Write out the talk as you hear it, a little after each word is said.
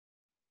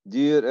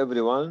Dear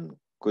everyone,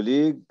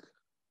 colleague,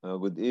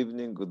 good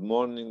evening, good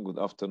morning, good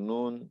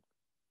afternoon.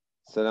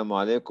 Assalamu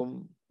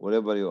alaikum.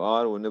 Wherever you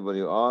are, whenever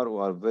you are,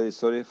 we are very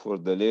sorry for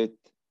the late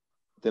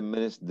 10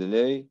 minutes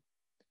delay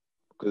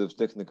because of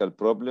technical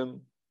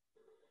problem.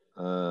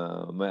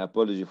 My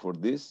apology for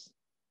this.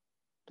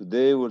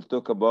 Today we'll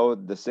talk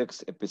about the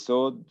sixth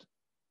episode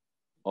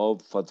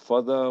of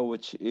Fadfada,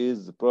 which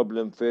is the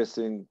problem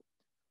facing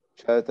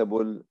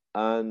charitable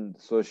and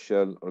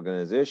social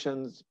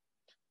organizations,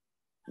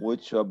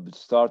 which have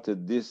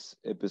started these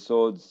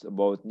episodes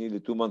about nearly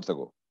 2 months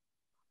ago.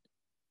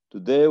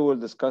 Today we'll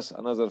discuss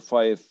another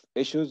five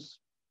issues,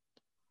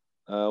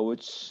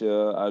 which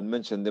I'll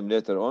mention them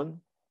later on.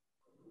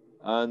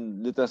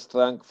 And let us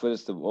thank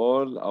first of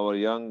all our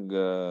young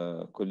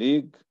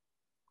colleague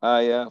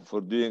Aya for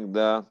doing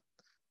the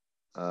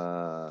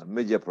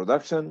media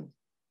production.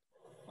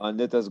 And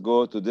let us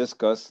go to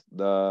discuss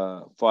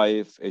the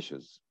five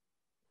issues.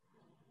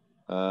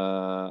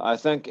 I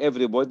thank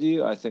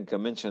everybody. I think I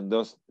mentioned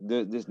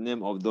this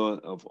name of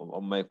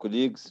of my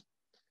colleagues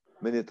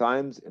many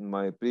times in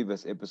my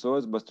previous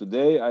episodes, but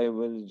today I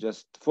will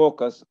just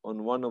focus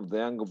on one of the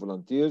young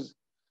volunteers.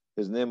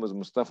 His name is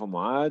Mustafa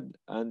Muad,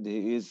 and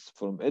he is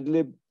from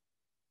Idlib,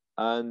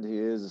 and he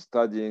is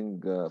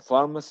studying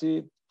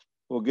pharmacy.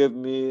 Who gave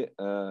me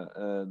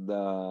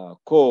the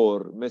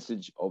core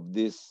message of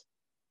this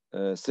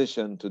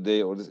session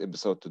today or this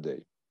episode today.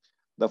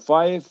 The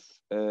five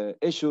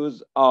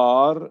issues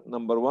are: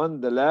 number one,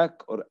 the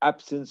lack or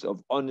absence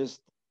of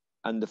honest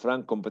and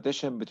frank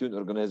competition between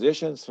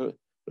organizations,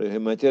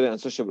 humanitarian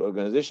and social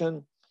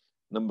organization.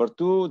 Number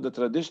two, the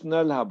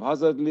traditional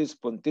haphazardly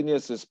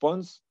spontaneous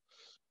response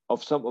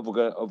of some of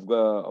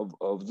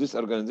this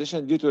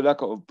organization due to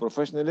lack of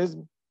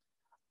professionalism.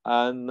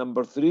 And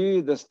number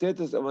three, the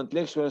status of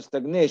intellectual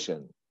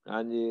stagnation,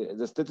 and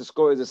the status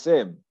quo is the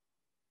same.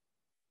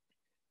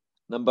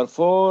 Number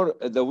four,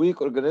 the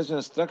weak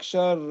organizational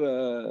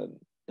structure.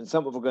 In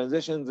some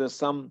organizations, there's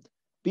some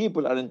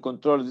people are in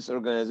control of this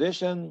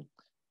organization,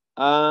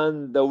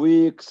 and the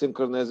weak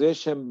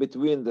synchronization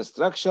between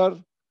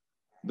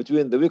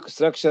the weak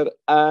structure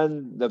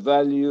and the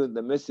value,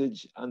 the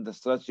message, and the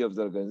strategy of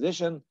the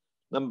organization.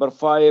 Number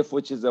five,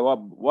 which is a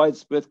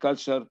widespread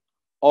culture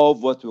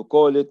of what we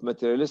call it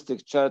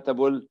materialistic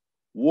charitable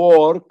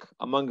work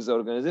among the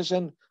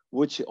organization,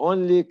 which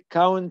only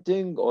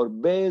counting or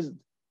based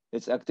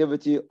its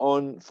activity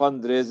on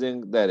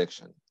fundraising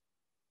direction.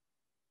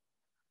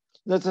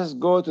 Let us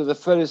go to the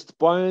first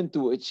point,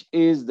 which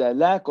is the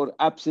lack or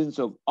absence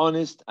of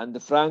honest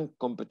and frank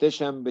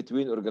competition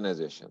between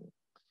organizations.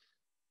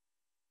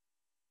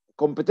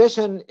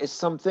 Competition is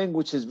something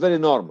which is very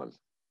normal,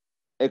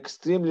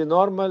 extremely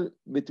normal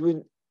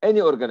between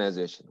any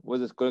organization,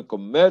 whether it's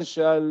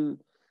commercial,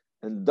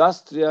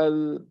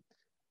 industrial,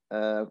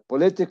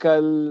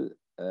 political,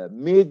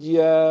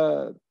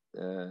 media,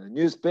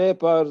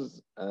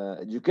 newspapers,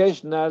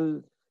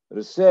 educational,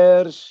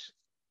 research,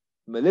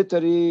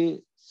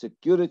 military,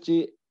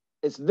 security.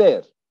 It's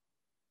there.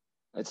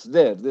 It's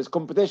there. There's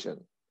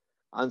competition.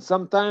 And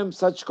sometimes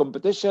such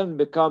competition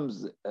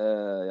becomes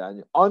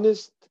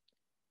honest,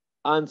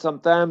 and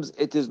sometimes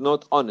it is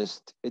not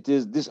honest. It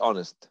is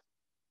dishonest.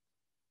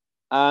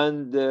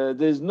 And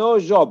there's no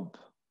job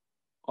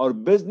or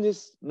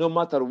business, no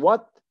matter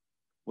what,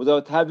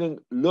 without having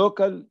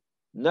local,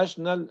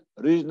 national,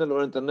 regional,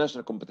 or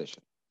international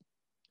competition.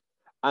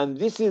 And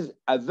this is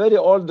a very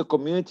old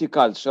community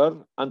culture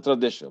and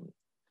tradition.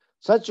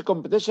 Such a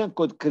competition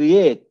could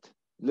create,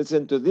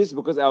 listen to this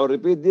because I will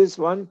repeat this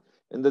one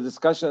in the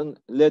discussion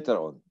later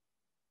on.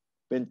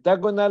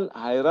 Pentagonal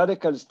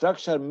hierarchical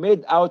structure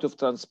made out of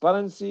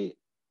transparency,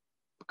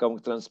 becoming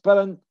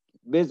transparent,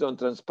 based on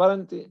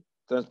transparency,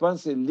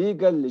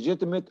 legal,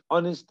 legitimate,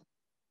 honest,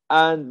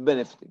 and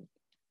benefiting.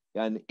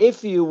 And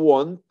if you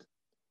want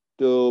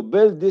to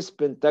build this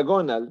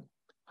pentagonal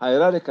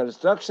hierarchical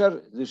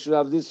structure, you should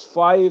have these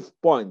 5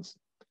 points: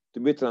 to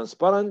be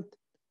transparent,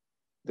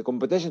 the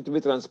competition to be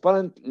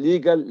transparent,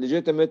 legal,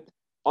 legitimate,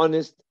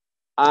 honest,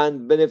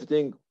 and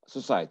benefiting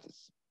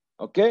societies.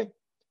 Okay?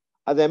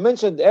 As I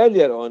mentioned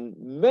earlier on,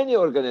 many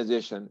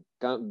organizations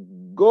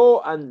can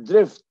go and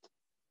drift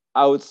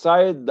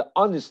outside the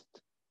honest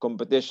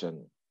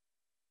competition.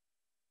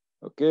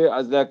 Okay,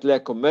 as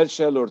like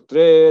commercial or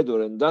trade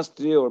or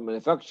industry or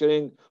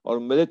manufacturing or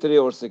military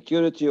or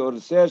security or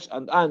research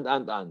and.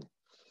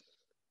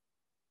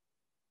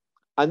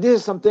 And this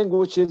is something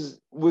which is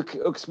we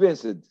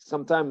experience it.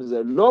 Sometimes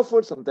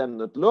lawful, sometimes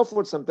not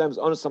lawful, sometimes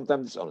honest,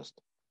 sometimes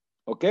dishonest.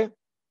 Okay?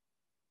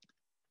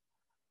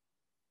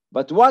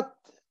 But what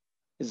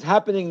is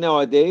happening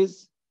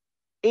nowadays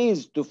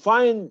is to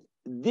find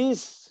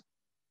this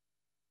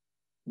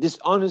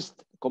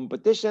dishonest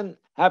competition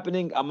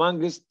happening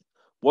amongst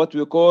what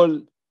we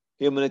call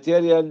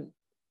humanitarian,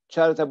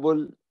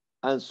 charitable,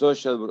 and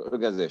social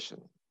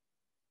organization.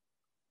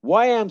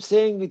 Why I'm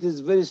saying it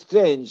is very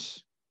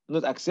strange,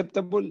 not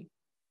acceptable,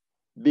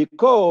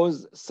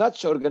 because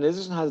such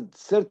organization has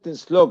certain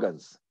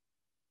slogans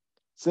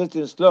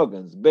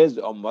based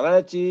on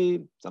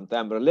morality,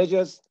 sometimes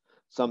religious,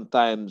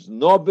 sometimes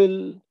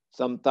noble,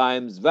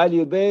 sometimes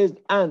value-based,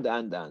 and.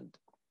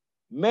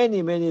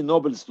 Many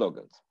noble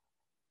slogans.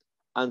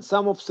 And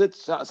some of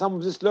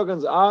these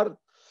slogans are: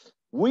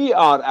 we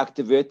are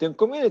activating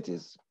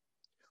communities,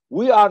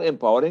 we are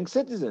empowering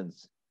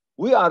citizens,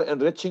 we are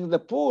enriching the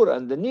poor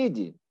and the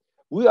needy,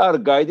 we are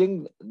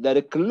guiding the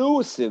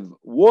reclusive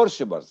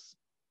worshippers,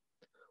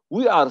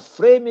 we are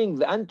framing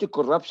the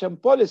anti-corruption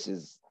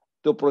policies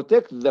to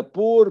protect the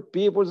poor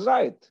people's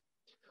right.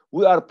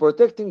 We are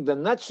protecting the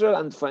natural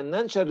and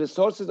financial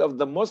resources of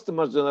the most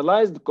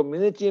marginalized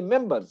community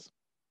members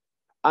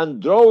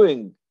and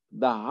drawing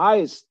the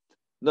highest,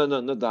 no,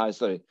 no, not the highest,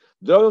 sorry,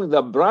 drawing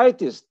the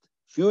brightest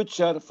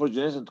future for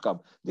generations to come.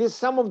 These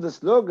some of the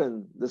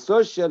slogans the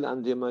social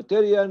and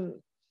humanitarian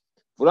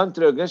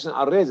voluntary organizations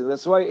are raising.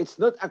 That's why it's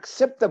not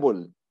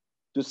acceptable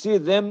to see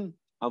them,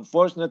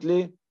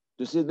 unfortunately,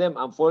 to see them,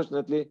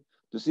 unfortunately,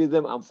 to see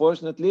them,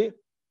 unfortunately,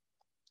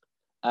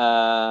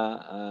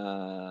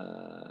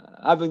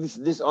 having this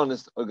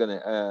dishonest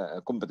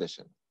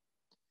competition.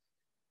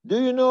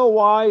 Do you know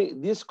why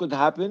this could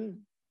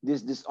happen?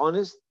 This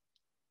dishonest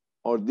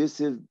or this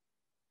is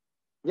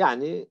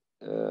يعني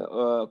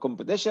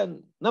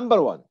competition.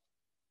 Number one,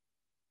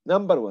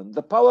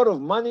 the power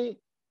of money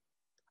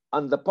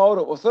and the power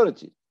of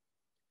authority.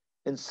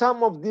 In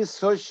some of these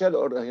social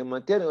or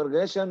humanitarian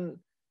organizations,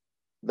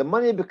 the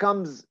money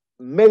becomes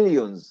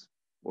millions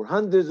or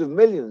hundreds of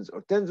millions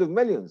or tens of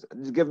millions.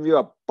 It's giving you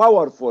a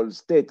powerful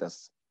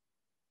status,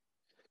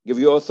 give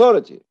you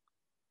authority,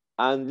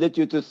 and let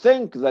you to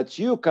think that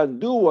you can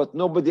do what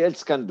nobody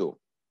else can do.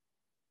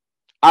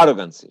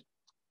 Arrogancy.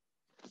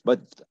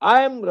 But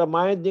I am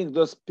reminding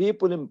those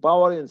people in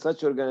power in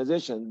such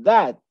organizations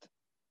that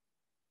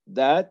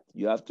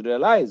you have to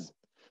realize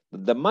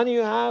that the money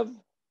you have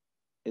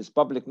is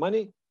public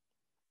money,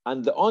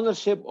 and the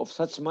ownership of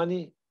such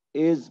money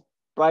is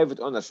private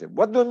ownership.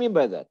 What do I mean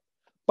by that?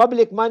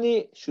 Public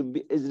money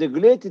is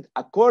regulated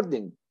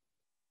according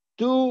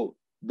to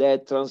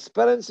the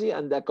transparency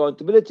and the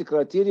accountability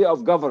criteria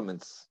of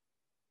governments.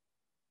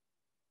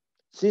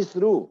 See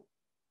through.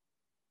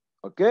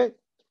 Okay?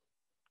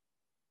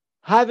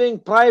 Having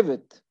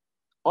private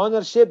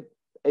ownership,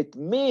 it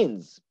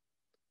means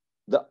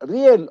the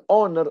real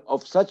owner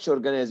of such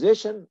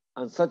organization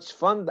and such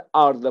fund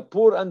are the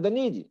poor and the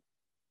needy.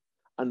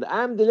 And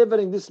I'm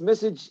delivering this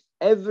message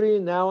every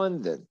now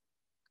and then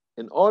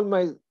in all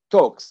my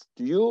talks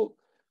to you,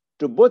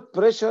 to put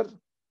pressure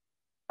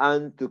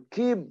and to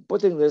keep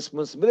putting the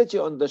responsibility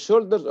on the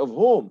shoulders of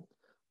whom?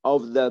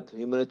 Of the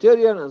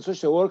humanitarian and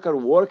social worker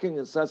working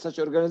in such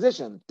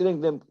organization,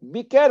 telling them,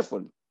 be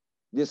careful.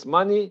 This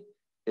money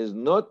is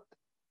not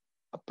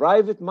a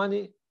private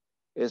money.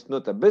 It's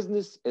not a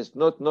business. It's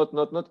not.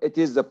 It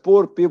is the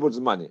poor people's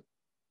money.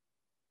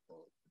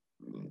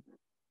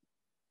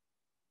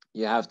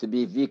 You have to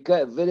be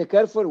very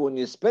careful when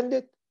you spend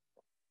it.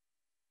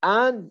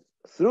 And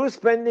through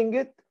spending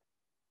it,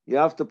 you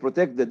have to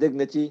protect the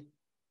dignity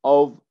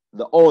of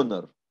the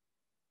owner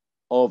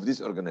of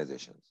these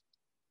organizations.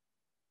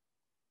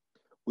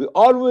 We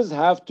always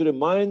have to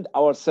remind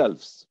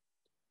ourselves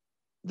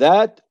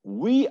that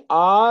we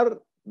are,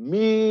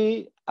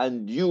 me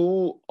and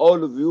you,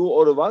 all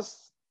of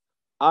us,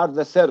 are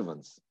the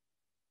servants.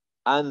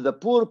 And the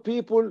poor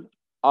people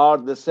are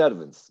the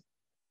servants.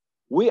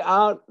 We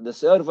are the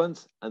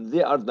servants and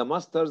they are the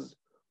masters.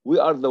 We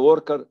are the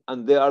worker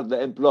and they are the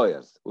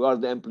employers. We are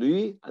the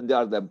employee and they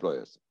are the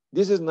employers.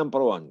 This is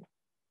number one,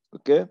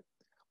 okay,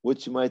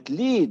 which might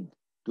lead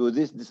to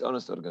this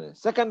dishonest organization.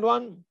 Second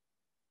one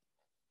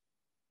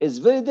is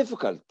very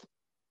difficult.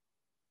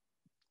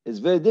 It's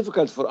very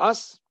difficult for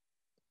us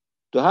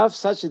to have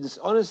such a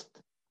dishonest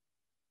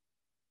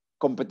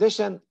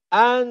competition.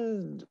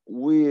 And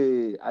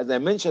we, as I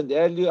mentioned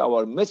earlier,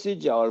 our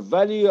message, our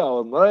value,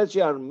 our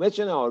morality, our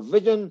mission, our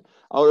vision,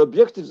 our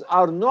objectives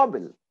are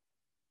noble.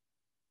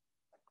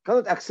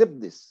 Cannot accept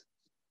this.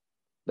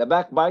 The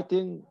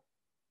backbiting,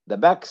 the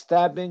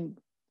backstabbing,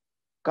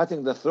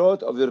 cutting the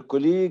throat of your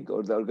colleague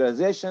or the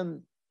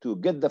organization to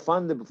get the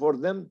fund before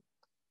them,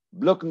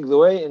 blocking the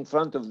way in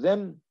front of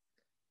them,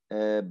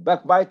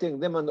 backbiting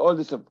them, and all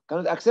this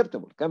cannot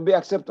acceptable. Can be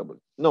acceptable.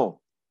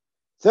 No.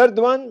 Third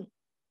one,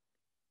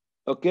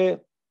 okay,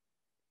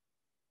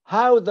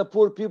 how the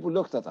poor people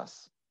looked at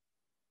us.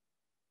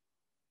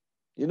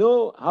 You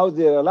know how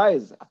they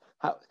realize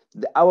how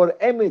our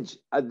image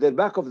at the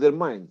back of their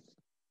mind.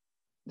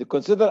 They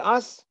consider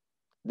us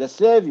the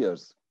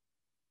saviors.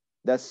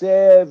 The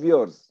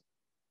saviors.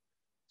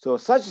 So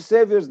such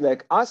saviors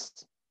like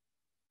us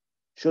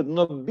should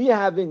not be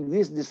having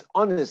this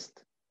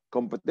dishonest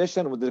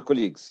competition with their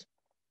colleagues.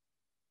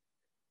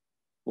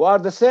 Who are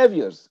the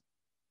saviors?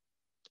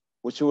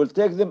 Which will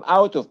take them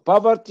out of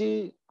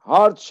poverty,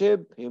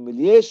 hardship,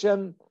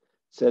 humiliation,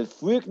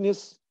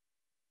 self-weakness.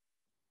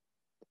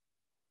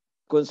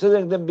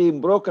 Considering them being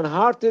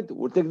broken-hearted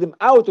will take them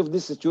out of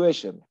this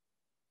situation,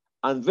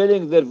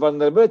 unveiling their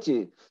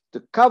vulnerability to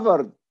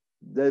cover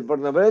their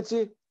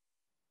vulnerability.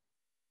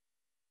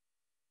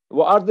 Who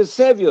are the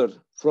savior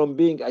from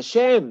being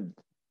ashamed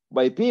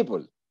by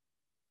people.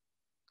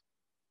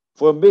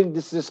 from being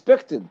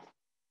disrespected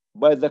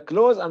by the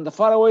close and the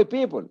faraway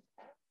people,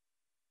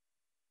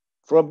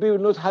 from people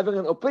not having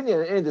an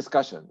opinion in any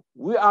discussion.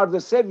 We are the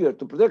savior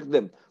to protect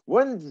them.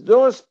 When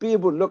those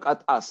people look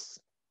at us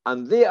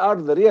and they are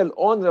the real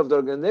owner of the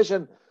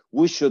organization,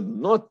 we should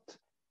not,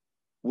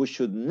 we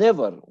should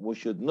never, we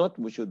should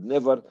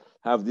never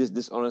have this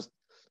dishonest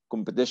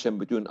competition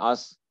between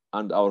us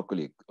and our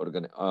colleague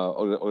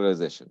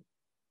organization.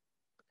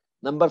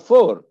 Number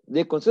four,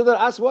 they consider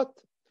us what?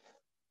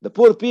 The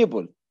poor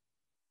people,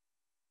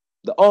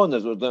 the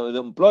owners or the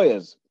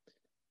employers,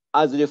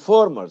 as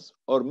reformers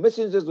or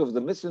messengers of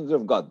the messenger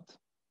of God.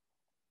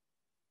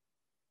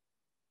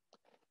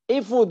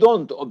 If we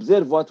don't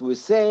observe what we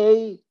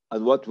say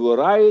and what we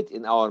write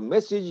in our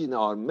message, in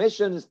our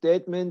mission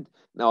statement,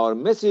 in our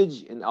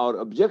message, in our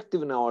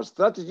objective, in our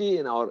strategy,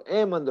 in our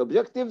aim and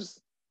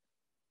objectives,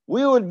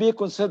 we will be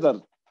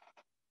considered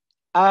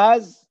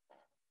as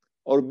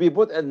or be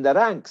put in the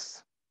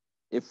ranks.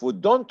 If we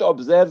don't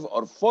observe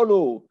or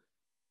follow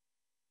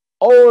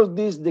all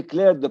these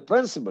declared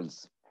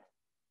principles,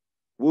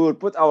 we will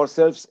put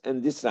ourselves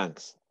in these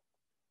ranks.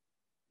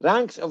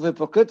 Ranks of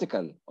hypocrites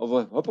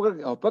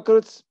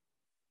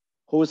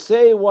who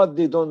say what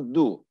they don't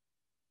do.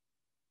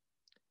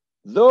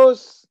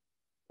 Those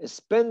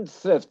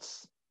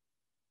spendthrifts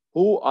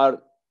who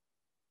are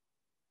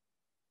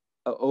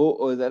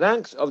the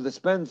ranks of the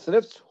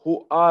spendthrifts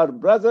who are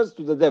brothers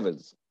to the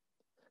devils.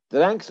 The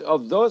ranks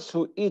of those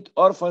who eat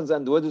orphans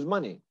and widows'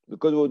 money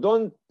because we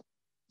don't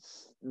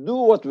do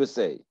what we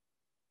say.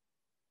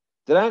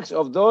 The ranks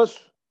of those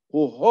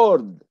who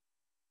hoard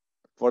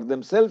for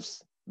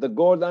themselves the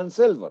gold and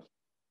silver.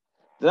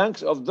 The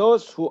ranks of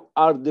those who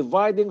are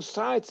dividing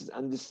societies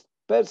and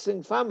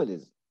dispersing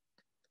families.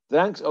 The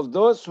ranks of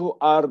those who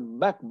are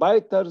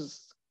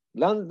backbiters,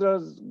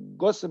 slanderers,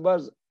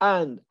 gossipers,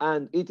 and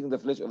eating the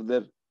flesh of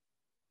the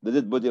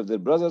dead body of their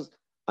brothers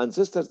and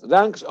sisters.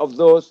 Ranks of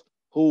those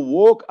who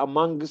walk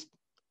amongst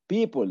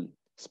people,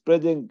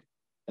 spreading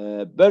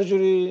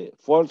perjury,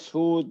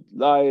 falsehood,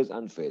 lies,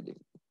 and fading.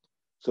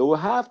 So we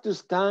have to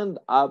stand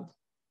up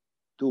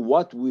to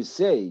what we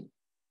say.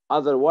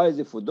 Otherwise,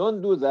 if we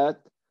don't do that,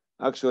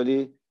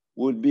 actually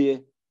we'll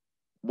be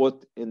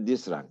put in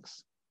these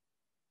ranks.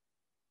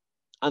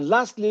 And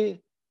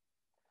lastly,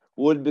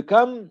 we'll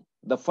become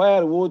the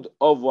firewood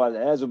of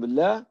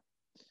billah,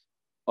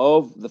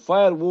 of the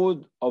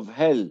firewood of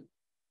hell,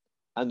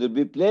 and will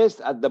be placed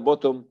at the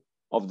bottom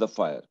of the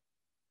fire.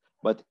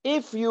 But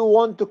if you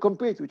want to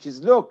compete, which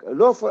is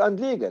lawful and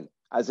legal,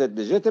 I said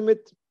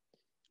legitimate,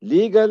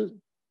 legal,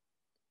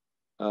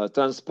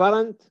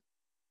 transparent,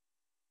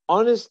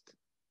 honest,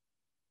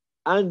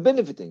 and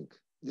benefiting.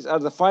 These are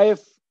the five,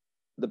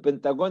 the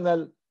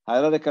pentagonal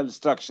hierarchical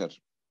structure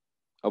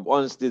of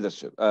honest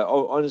leadership,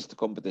 honest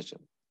competition.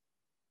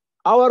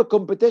 Our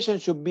competition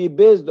should be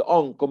based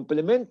on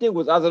complementing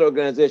with other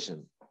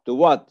organizations. To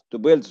what? To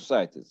build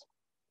societies.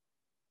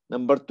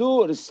 Number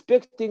two,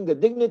 respecting the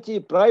dignity,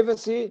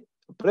 privacy,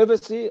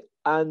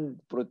 and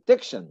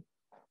protection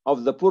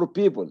of the poor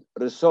people,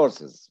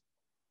 resources,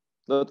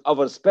 not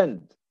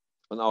overspend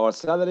on our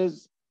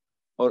salaries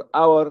or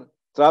our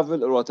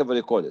travel or whatever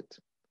you call it.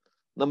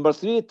 Number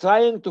three,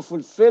 trying to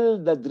fulfill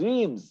the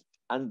dreams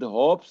and the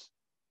hopes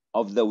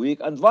of the weak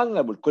and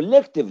vulnerable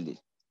collectively.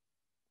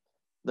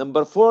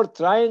 Number four,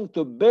 trying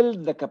to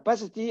build the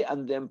capacity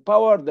and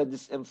empower the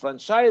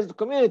disenfranchised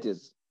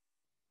communities.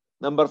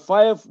 Number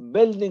five,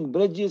 building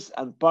bridges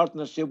and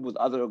partnership with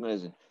other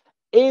organizations.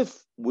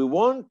 If we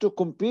want to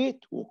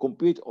compete, we'll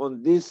compete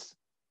on this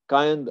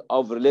kind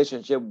of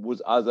relationship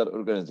with other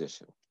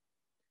organizations.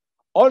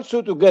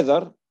 Also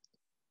together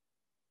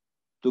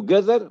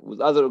with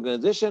other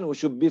organizations, we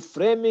should be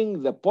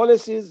framing the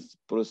policies,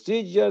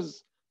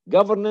 procedures,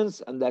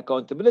 governance, and the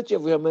accountability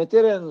of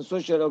humanitarian and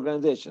social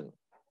organizations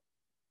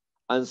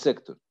and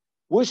sector.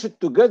 We should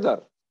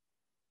together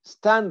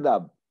stand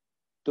up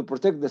to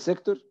protect the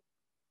sector,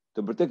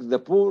 to protect the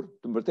poor,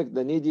 to protect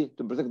the needy,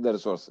 to protect the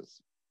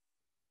resources.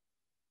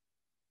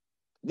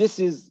 This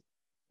is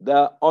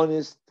the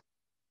honest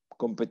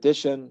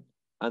competition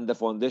and the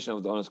foundation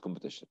of the honest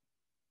competition.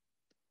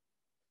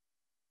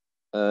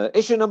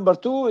 Issue number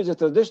two is a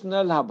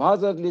traditional,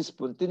 haphazardly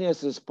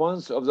spontaneous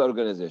response of the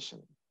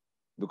organization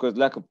because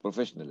lack of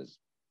professionalism.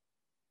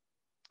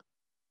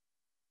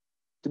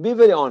 To be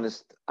very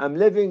honest, I'm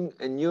living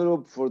in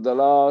Europe for the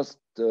last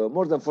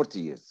more than 40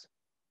 years.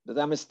 But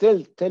I'm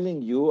still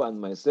telling you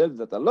and myself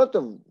that a lot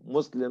of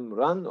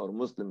Muslim-run or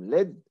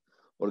Muslim-led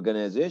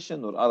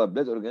organization or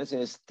Arab-led organization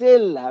is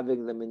still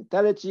having the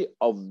mentality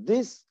of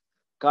this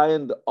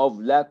kind of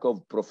lack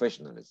of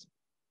professionalism.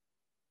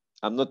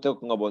 I'm not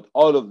talking about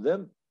all of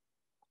them,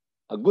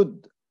 a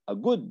good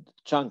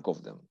chunk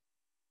of them.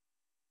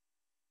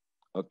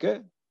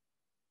 Okay?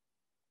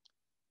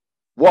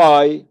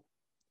 Why?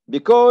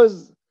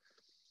 Because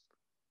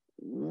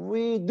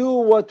we do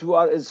what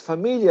is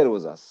familiar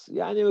with us.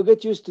 Yani we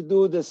get used to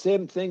do the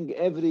same thing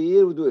every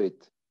year, we do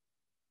it.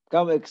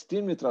 Become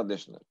extremely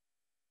traditional.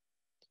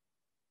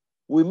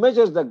 We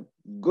measure the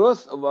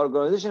growth of our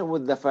organization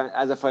with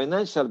as a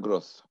financial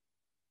growth.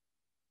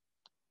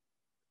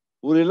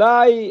 We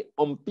rely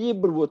on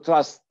people we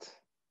trust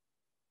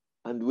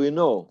and we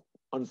know,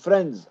 on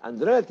friends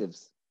and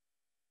relatives,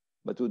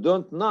 but we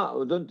don't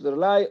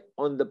rely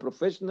on the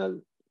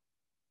professional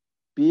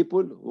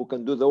people who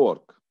can do the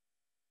work.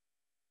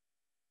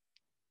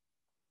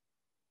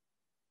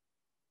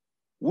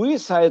 We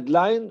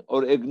sideline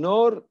or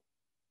ignore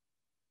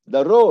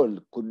the role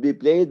could be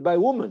played by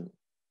women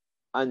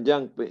and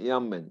young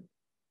men.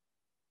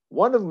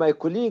 One of my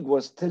colleagues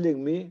was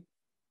telling me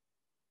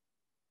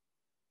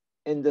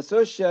in the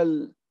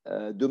social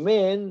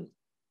domain,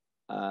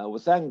 we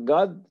thank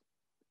God,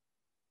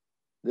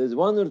 there's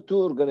one or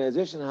two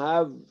organizations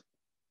have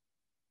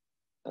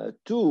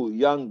two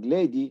young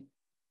lady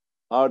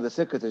are the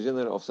secretary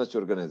general of such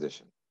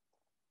organization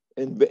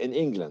in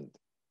England,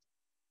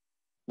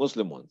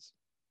 Muslim ones.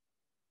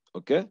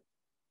 Okay,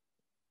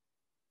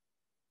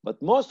 but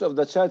most of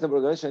the charitable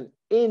organization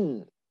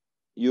in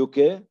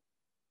UK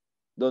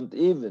don't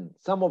even,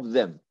 some of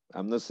them,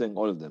 I'm not saying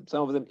all of them,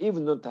 some of them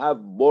even don't have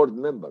board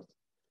members,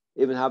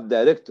 even have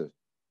directors.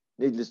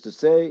 Needless to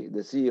say,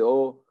 the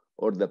CEO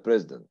or the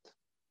president.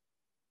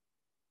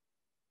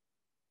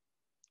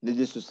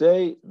 Needless to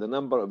say, the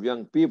number of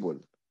young people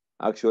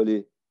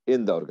actually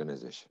in the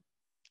organization.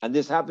 And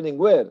this happening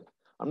where?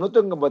 I'm not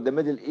talking about the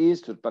Middle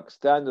East or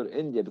Pakistan or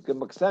India, because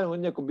Pakistan and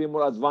India could be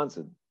more advanced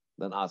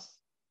than us.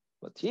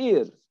 But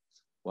here,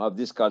 we have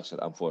this culture,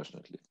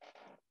 unfortunately.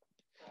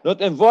 Not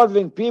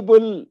involving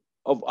people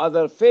of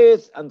other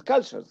faiths and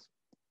cultures.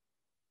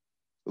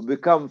 We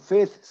become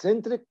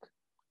faith-centric.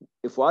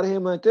 If we are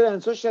humanitarian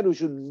and social, we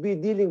should be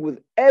dealing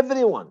with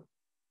everyone.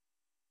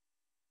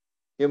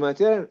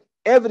 Humanitarian,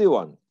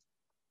 everyone.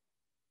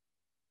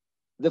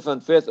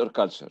 Different faith or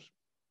culture.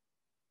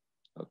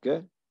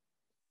 Okay?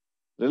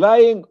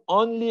 Relying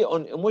only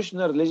on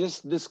emotional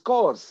religious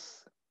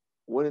discourse.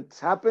 When it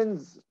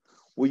happens,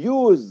 we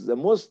use the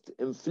most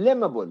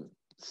inflammable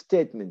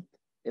statement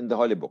in the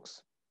holy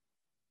books.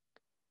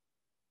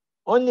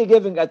 Only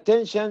giving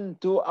attention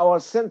to our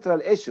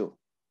central issue.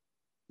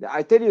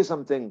 I tell you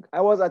something.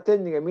 I was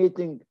attending a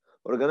meeting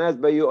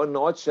organized by you on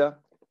OCHA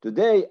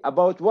today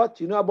about what?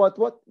 You know about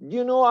what? Do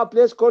you know a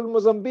place called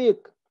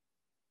Mozambique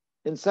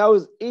in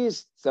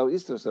southeast or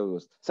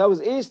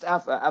southeast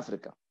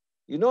Africa?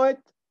 You know it?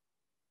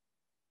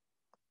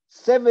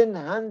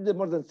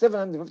 More than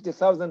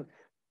 750,000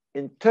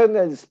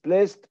 internally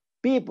displaced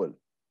people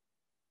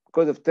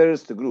because of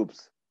terrorist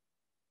groups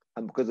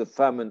and because of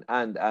famine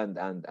and.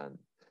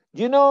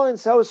 Do you know in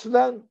South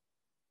Sudan,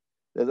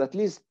 there's at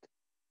least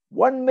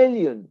 1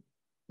 million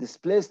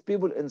displaced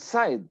people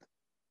inside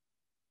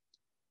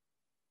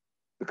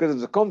because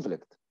of the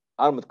conflict,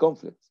 armed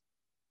conflicts.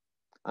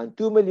 And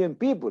 2 million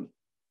people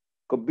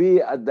could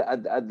be at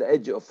the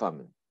edge of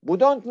famine. We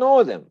don't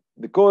know them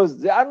because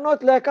they are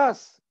not like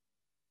us.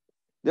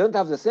 They don't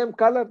have the same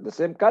color, the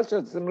same culture,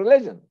 the same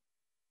religion.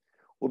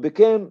 We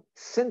became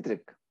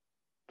centric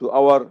to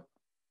our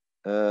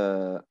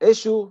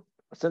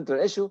central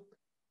issue,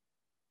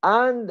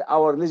 and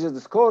our religious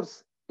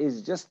discourse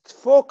is just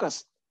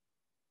focused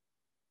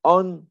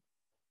on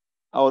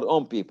our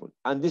own people.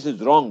 And this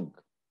is wrong.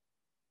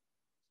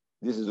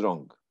 This is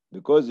wrong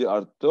because you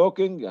are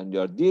talking and you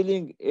are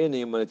dealing in a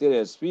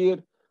humanitarian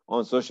sphere,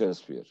 on social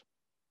sphere.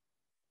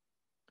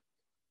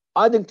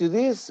 Adding to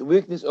this,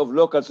 weakness of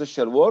local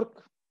social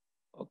work,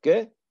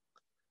 okay,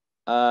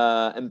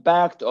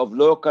 impact of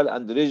local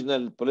and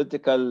regional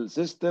political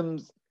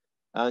systems,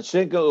 and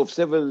shrinking of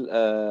civil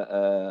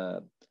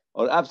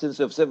or absence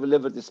of civil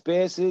liberty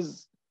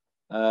spaces,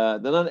 the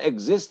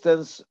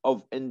non-existence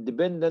of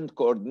independent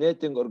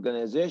coordinating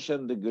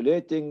organization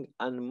regulating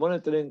and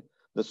monitoring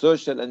the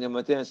social and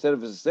humanitarian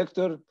services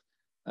sector,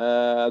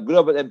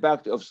 global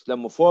impact of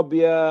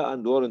Islamophobia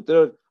and war on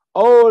terror.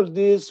 All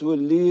this will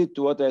lead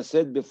to what I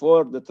said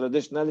before, the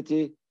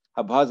traditionality,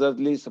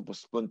 haphazardly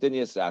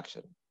spontaneous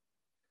reaction.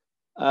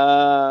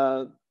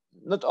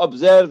 Not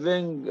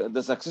observing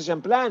the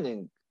succession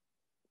planning.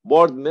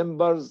 Board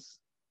members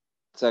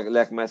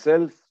like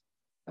myself,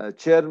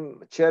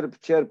 chairman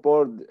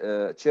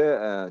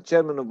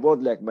of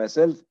board like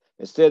myself,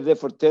 stay there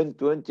for 10,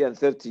 20, and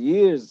 30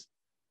 years,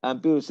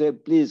 and people say,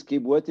 please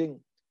keep waiting.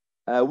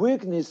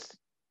 Weakness,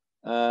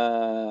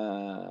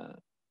 some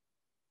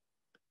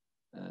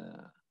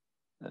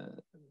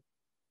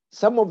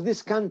of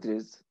these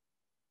countries,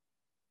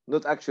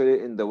 not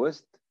actually in the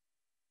West,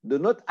 do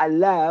not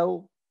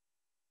allow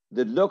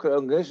the local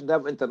organization to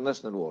have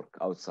international work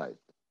outside.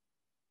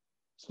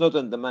 It's not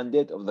on the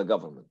mandate of the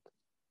government.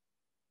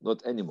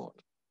 Not anymore.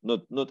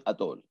 Not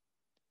at all.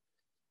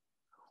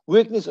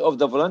 Weakness of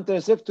the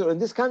voluntary sector in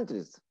these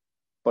countries,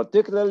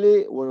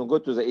 particularly when we go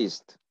to the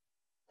East.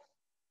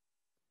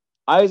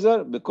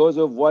 Either because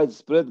of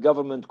widespread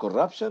government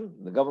corruption,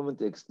 the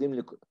government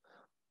extremely.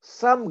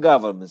 Some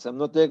governments, I'm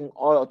not talking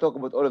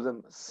about all of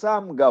them,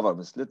 some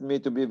governments, let me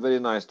to be very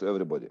nice to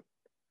everybody.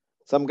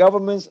 Some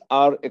governments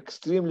are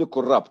extremely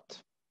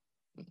corrupt.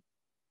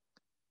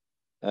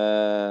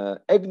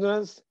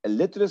 Ignorance,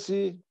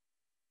 illiteracy,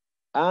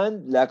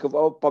 and lack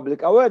of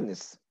public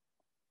awareness.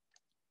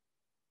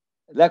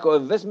 Lack of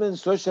investment in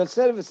social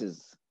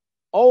services.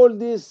 All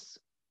this,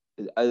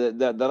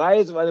 the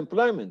rise of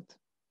unemployment,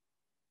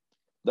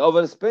 the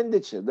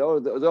overexpenditure,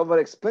 the over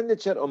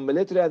expenditure on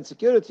military and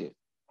security,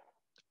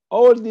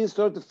 all these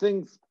sort of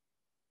things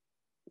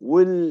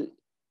will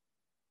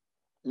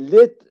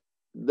lead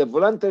the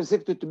voluntary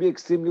sector to be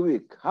extremely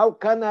weak. How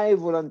can I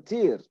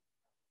volunteer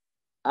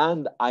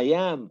and I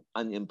am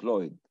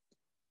unemployed?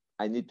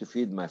 I need to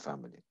feed my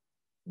family.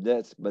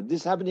 But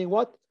this happening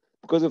what?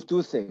 Because of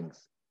two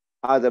things.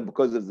 Either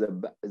because of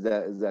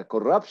the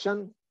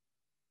corruption,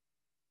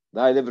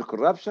 the high level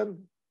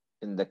corruption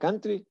in the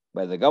country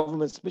by the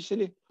government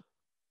especially,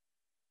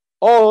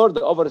 or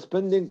the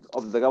overspending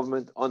of the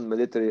government on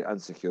military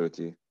and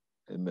security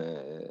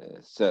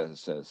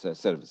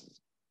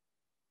services.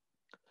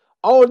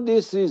 All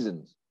these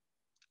reasons,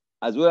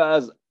 as well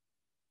as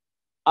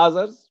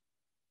others,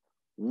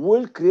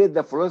 will create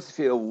the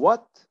philosophy of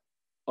what?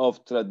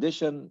 Of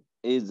tradition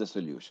is the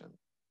solution.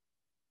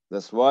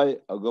 That's why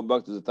I'll go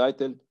back to the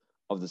title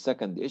of the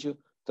second issue,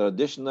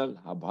 traditional,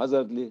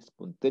 haphazardly,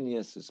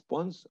 spontaneous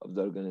response of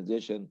the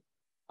organization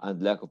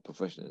and lack of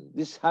professionalism.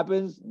 This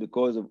happens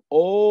because of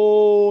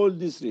all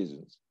these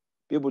reasons.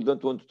 People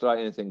don't want to try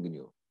anything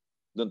new,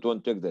 don't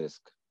want to take the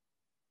risk.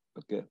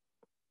 Okay.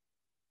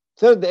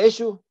 Third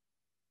issue,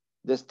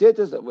 the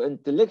status of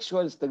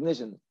intellectual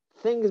stagnation.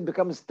 Things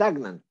become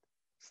stagnant,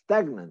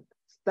 stagnant,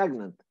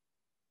 stagnant.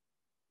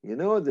 You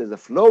know, there's a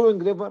flowing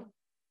river,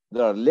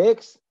 there are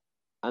lakes,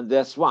 and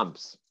there are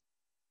swamps.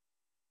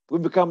 We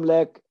become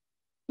like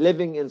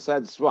living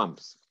inside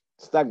swamps,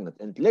 stagnant,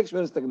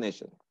 intellectual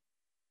stagnation,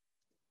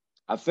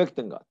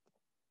 affecting us.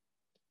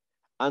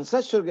 And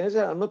such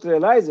organizations are not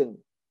realizing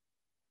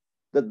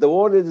that the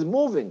world is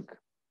moving.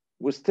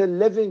 We're still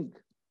living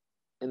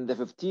in the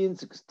 15,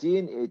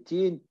 16,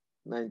 18,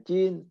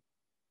 19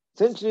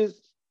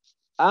 centuries,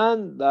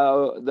 and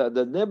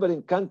the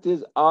neighboring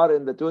countries are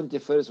in the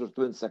 21st or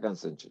 22nd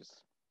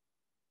centuries.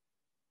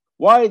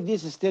 Why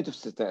this state of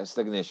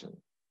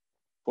stagnation?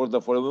 For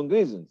the following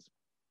reasons.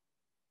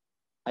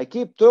 I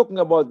keep talking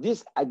about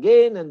this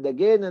again and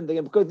again and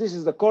again because this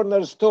is the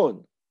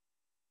cornerstone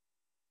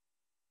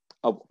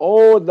of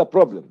all the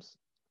problems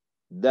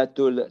that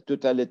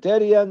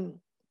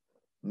totalitarian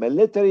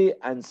military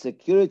and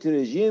security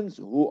regimes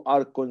who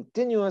are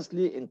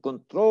continuously in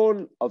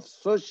control of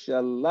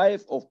social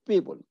life of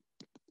people.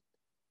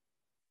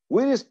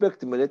 We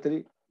respect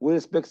military, we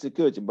respect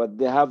security, but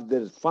they have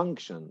their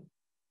function.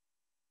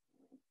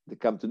 They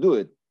come to do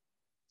it.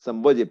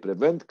 Somebody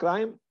prevent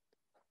crime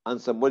and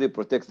somebody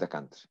protects the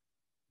country,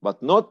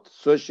 but not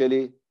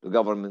socially to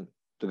govern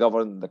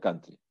the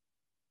country.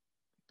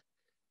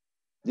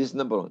 This is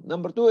number one.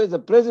 Number two is the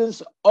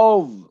presence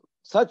of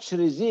such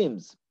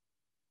regimes,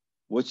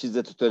 which is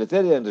the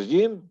totalitarian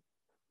regime,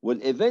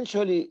 will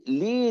eventually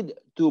lead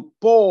to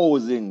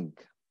pausing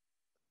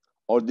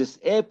or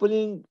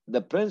disabling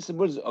the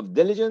principles of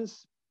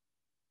diligence,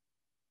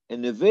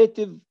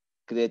 innovative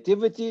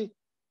creativity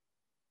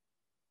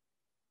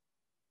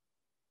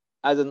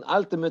as an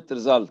ultimate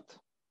result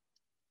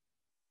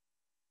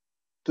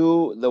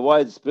to the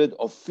widespread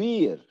of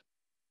fear.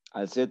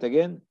 I'll say it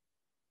again.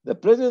 The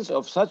presence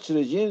of such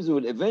regimes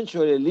will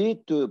eventually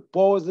lead to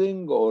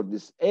pausing or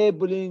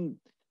disabling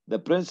the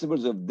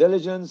principles of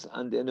diligence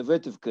and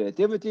innovative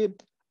creativity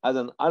as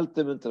an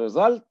ultimate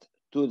result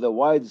to the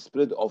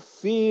widespread of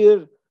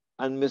fear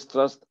and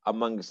mistrust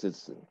among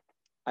citizens.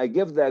 I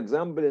give the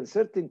example in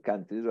certain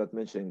countries, without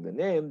mentioning the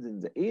names, in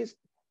the East,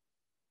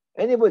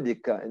 anybody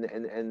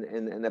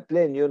in a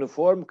plain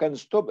uniform can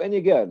stop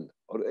any girl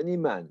or any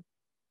man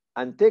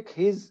and take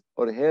his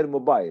or her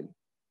mobile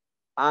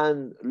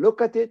and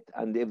look at it,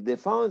 and if they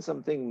found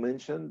something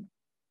mentioned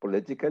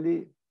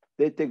politically,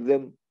 they take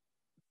them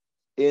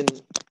in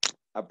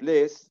a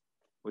place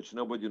which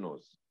nobody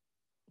knows.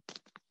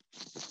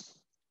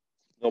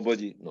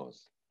 Nobody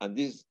knows. And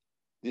this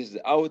is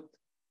the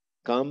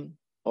outcome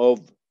of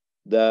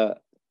the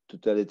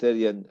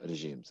totalitarian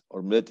regimes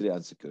or military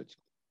and security.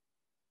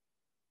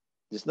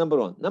 This is number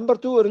one. Number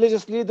two,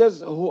 religious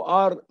leaders who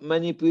are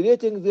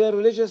manipulating their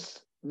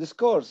religious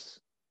discourse.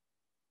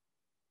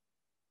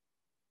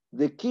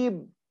 They keep,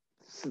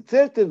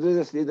 certain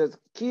religious leaders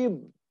keep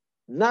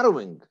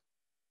narrowing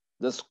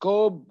the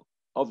scope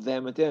of the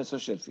humanitarian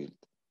social field.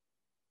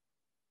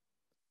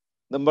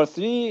 Number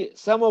three,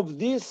 some of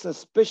these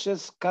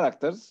suspicious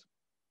characters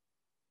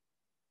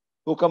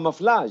who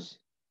camouflage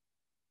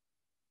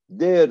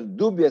their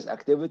dubious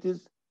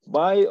activities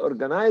by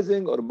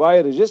organizing or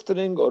by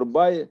registering or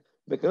by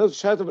making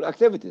charitable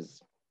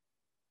activities.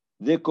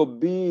 They could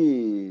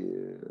be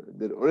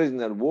their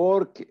original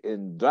work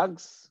in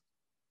drugs,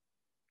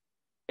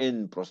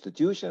 in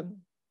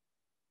prostitution,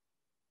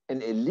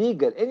 in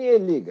any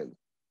illegal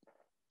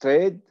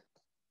trade,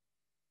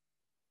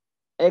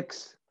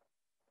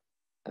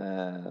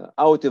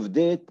 out of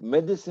date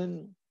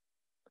medicine,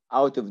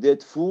 out of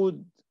date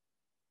food,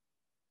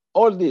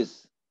 all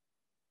this.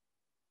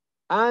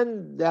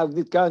 And they have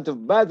this kind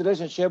of bad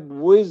relationship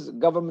with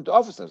government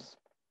officers.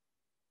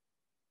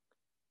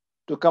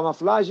 To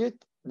camouflage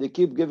it, they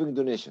keep giving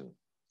donation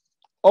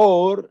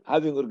or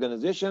having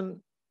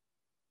organization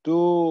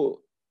to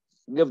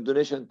give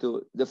donation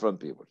to different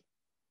people.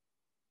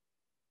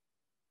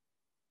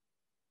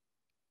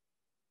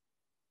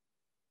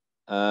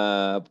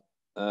 Uh,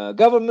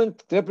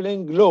 Government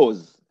tripling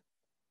laws.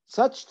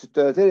 Such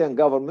totalitarian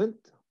government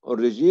or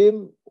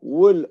regime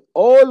will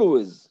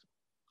always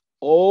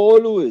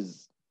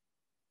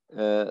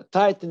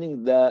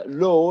tightening the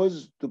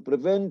laws to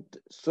prevent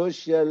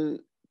social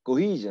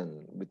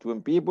cohesion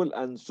between people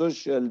and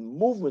social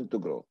movement to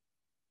grow.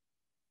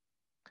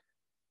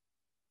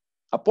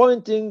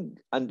 Appointing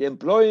and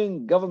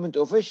employing government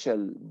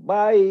official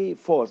by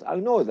force. I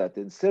know that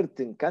in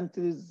certain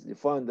countries you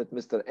find that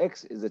Mr.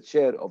 X is the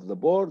chair of the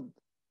board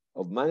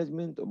of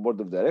management or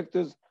board of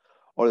directors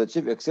or the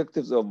chief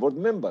executives of board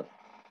member.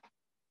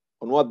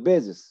 On what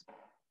basis?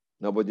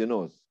 Nobody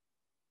knows.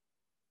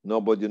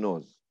 Nobody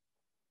knows.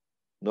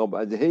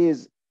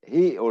 Nobody.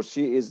 He or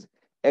she is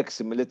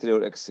ex-military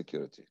or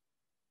ex-security.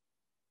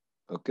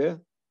 Okay.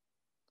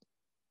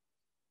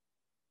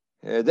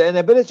 The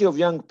inability of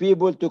young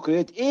people to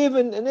create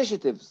even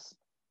initiatives.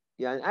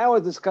 Yeah, I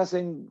was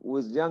discussing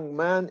with young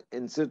man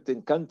in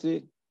certain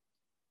country,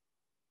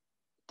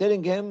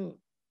 telling him,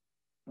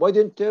 why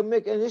didn't you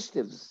make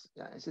initiatives?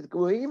 Yeah, I said,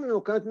 well, even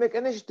you cannot make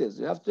initiatives.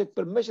 You have to take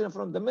permission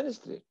from the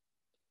ministry.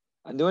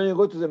 And when you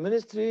go to the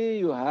ministry,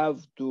 you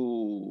have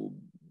to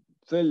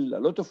fill a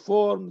lot of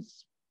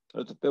forms, a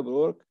lot of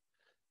paperwork.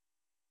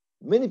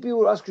 Many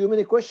people ask you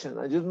many questions.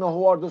 I don't know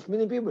who are those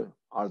many people.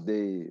 Are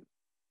they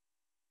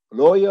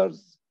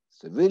lawyers,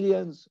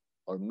 civilians,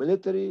 or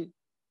military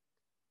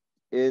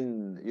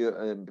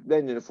in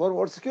plain uniform,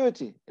 or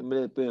security in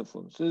plain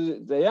uniform? So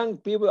the young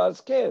people are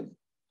scared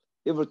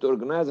even to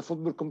organize a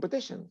football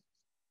competition,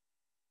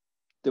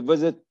 to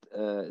visit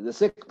the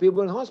sick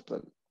people in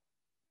hospital,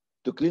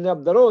 to clean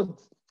up the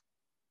roads,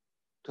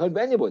 to help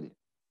anybody,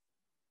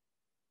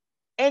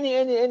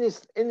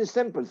 any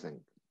simple thing.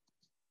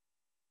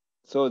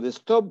 So they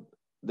stop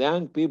the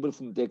young people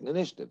from taking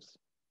initiatives.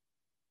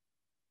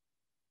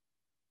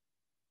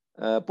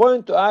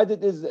 Point to add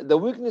it is the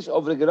weakness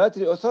of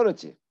regulatory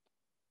authority.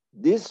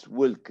 This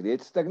will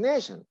create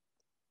stagnation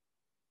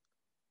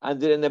and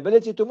their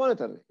inability to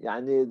monitor.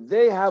 Yani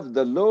they have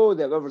the law,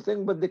 they have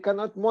everything, but they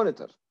cannot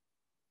monitor.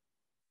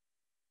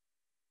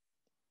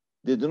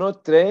 They do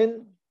not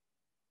train.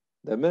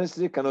 The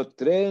ministry cannot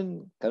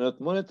train, cannot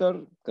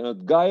monitor,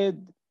 cannot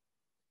guide,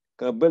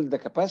 cannot build the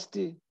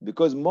capacity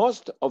because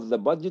most of the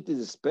budget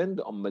is spent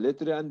on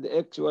military and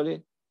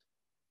actually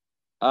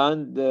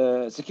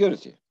and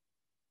security.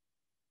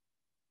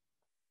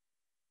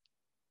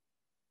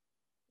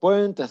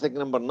 Point, I think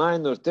number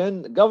 9 or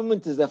 10,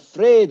 government is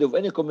afraid of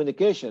any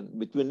communication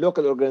between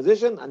local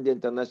organization and the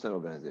international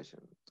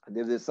organization. And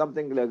if there's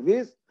something like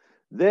this,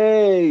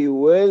 they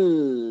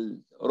will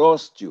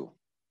roast you.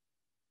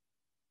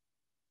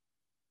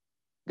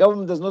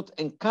 Government does not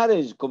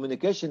encourage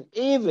communication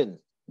even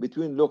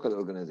between local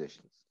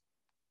organizations.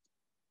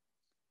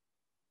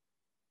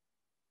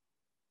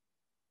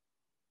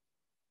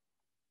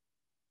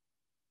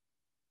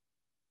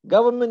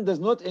 Government does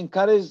not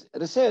encourage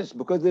research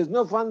because there's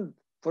no fund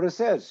for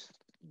research.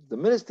 The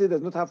ministry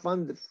does not have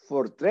fund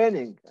for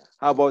training.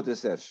 How about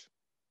research?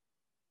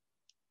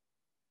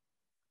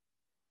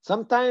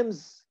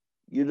 Sometimes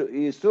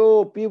you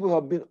saw people who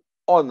have been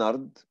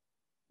honored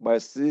by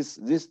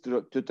these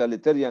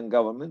totalitarian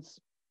governments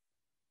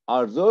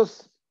are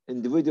those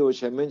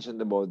individuals which I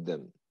mentioned about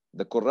them,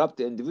 the corrupt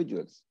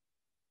individuals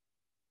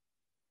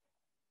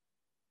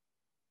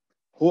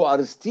who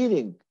are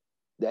stealing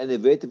the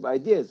innovative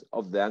ideas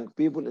of the young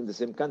people in the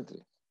same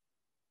country.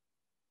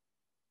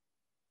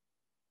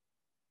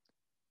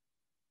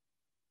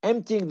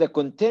 Emptying the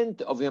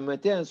content of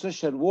humanitarian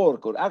social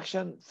work or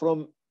action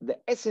from the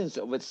essence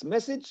of its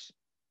message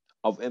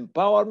of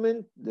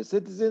empowerment, the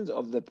citizens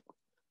of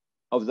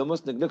the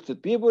most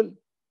neglected people,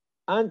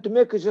 and to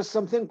make it just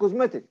something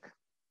cosmetic,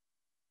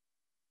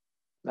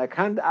 like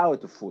hand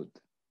out of food,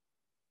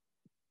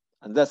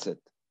 and that's it.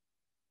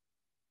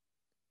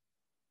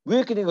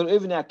 Weakening or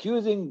even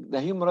accusing the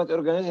human rights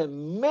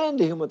organization,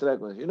 mainly human rights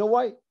organization. You know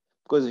why?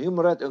 Because the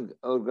human rights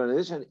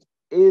organization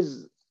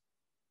is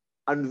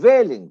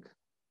unveiling,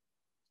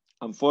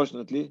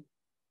 unfortunately,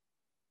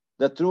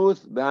 the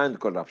truth behind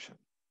corruption.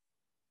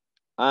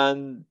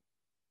 And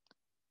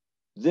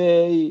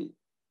they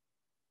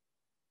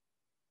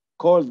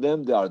call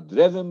them, they are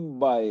driven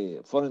by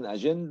foreign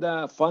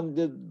agenda,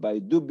 funded by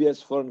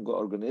dubious foreign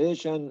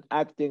organization,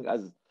 acting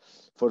as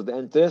for the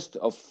interest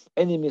of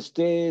enemy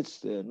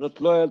states,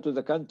 not loyal to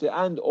the country,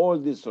 and all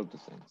these sort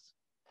of things.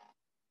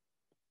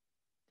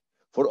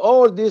 For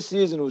all these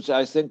reasons, which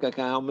I think I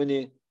can, how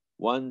many?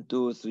 1,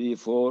 2, 3,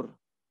 4,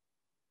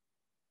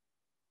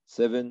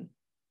 7,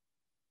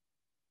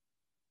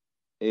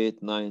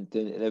 8, 9,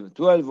 10, 11,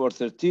 12, or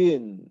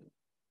 13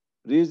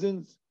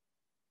 reasons,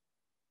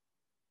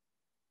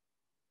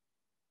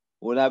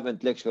 will have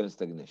intellectual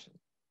stagnation.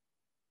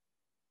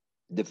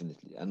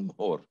 Definitely, and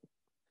more.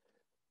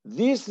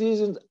 These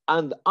reasons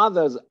and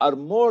others are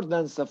more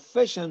than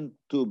sufficient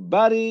to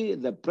bury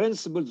the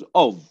principles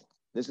of,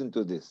 listen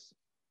to this,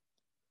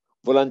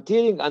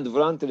 volunteering and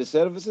voluntary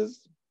services,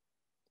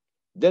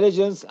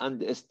 diligence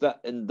and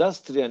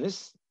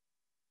industriousness,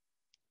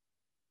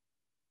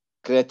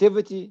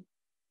 creativity,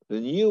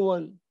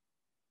 renewal,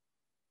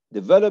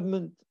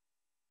 development,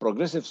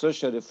 progressive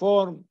social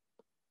reform,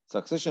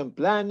 succession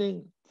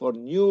planning for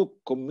new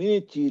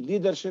community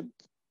leadership,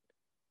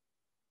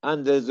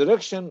 and the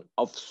resurrection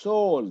of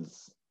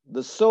souls,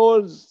 the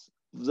souls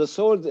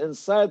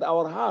inside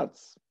our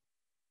hearts.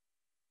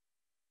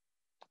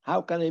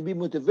 How can I be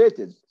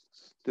motivated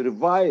to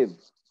revive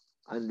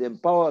and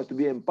empower, to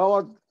be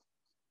empowered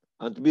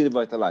and to be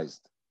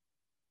revitalized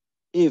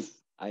if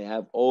I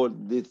have all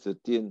these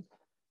 13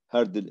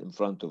 hurdles in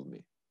front of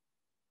me?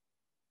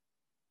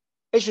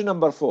 Issue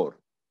number 4,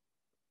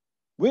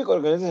 weak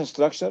organization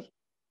structure.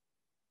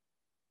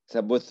 It's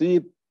about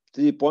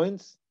three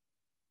points.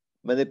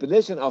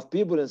 Manipulation of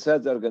people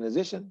inside the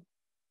organization.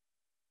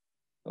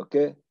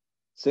 Okay,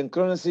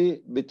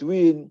 synchronicity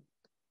between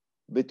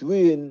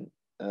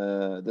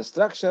the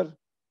structure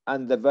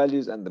and the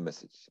values and the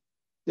message.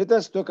 Let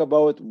us talk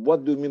about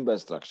what do you mean by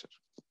structure.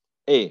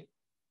 A,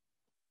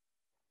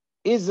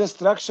 is the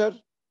structure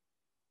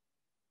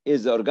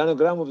is the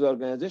organogram of the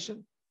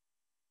organization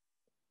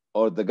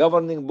or the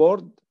governing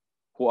board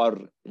who are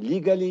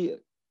legally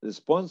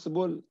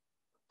responsible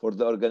for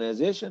the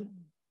organization,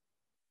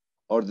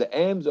 or the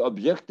aims,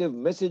 objective,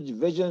 message,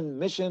 vision,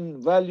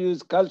 mission,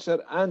 values,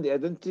 culture, and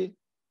identity,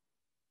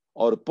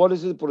 or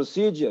policies,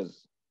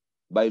 procedures,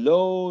 by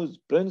laws,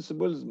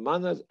 principles,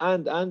 manners,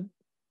 and,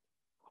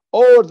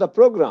 or the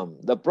program,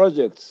 the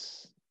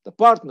projects, the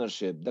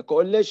partnership, the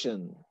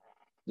coalition,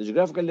 the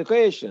geographical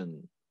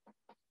location,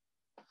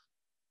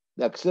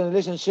 the external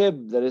relationship,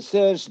 the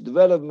research,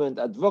 development,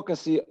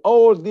 advocacy,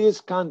 all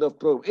these kind of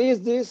programs.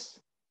 Is this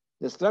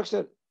the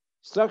structure?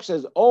 Structure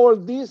is all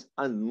this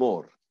and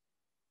more.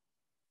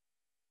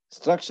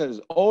 Structure is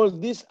all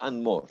this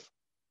and more.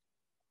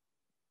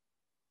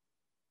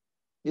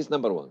 This is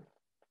number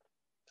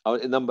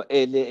 1. Number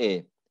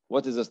A.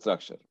 What is the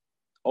structure?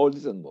 All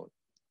this and more.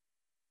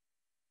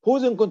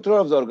 Who's in control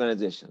of the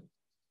organization?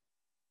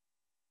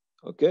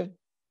 Okay.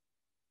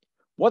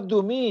 What do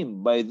you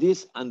mean by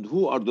this, and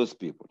who are those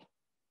people?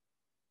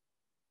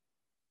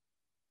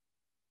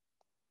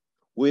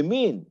 We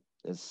mean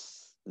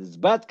this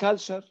bad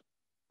culture,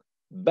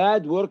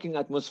 bad working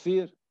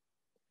atmosphere,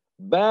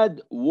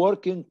 bad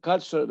working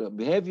cultural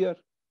behavior,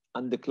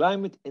 and the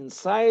climate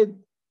inside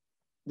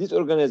this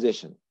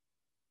organization.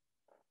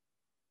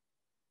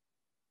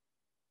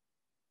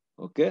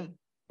 Okay?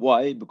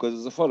 Why? Because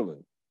it's the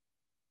following.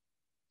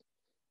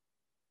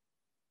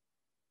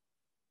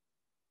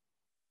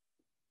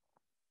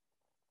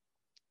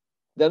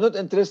 They're not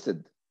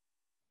interested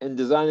in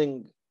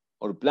designing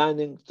or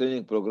planning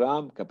training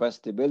program,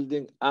 capacity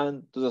building,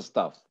 and to the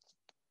staff.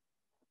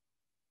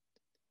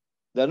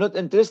 They're not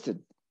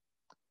interested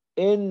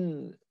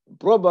in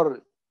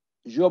following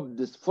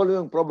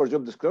proper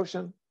job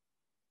description,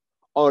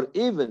 or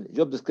even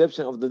job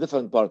description of the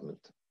different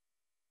department.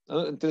 They're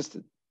not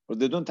interested, or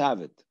they don't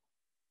have it.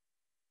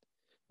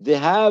 They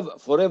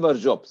have forever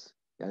jobs.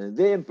 Yani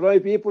they employ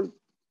people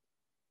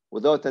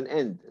without an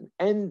end. An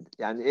end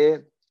يعني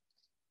ايه؟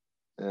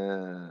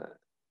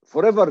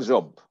 Forever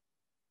job.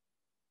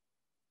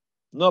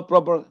 No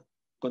proper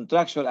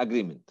contractual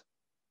agreement.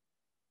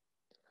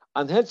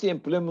 Unhealthy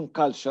employment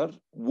culture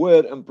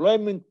where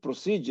employment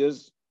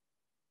procedures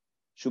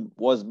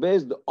was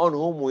based on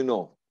whom we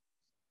know,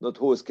 not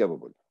who is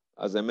capable,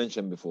 as I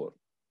mentioned before.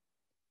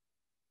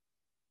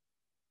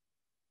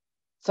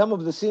 Some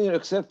of the senior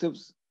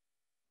executives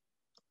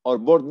or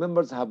board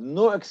members have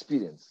no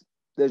experience.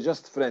 They're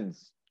just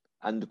friends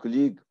and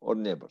colleagues or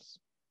neighbors.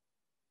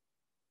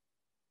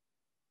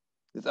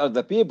 These are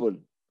the people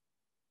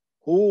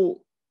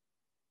who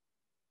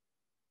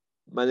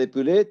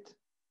manipulate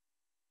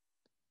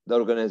the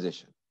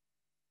organization.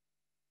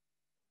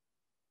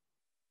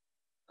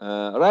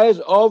 Rise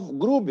of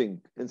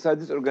grouping inside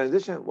this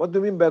organization. What do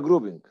you mean by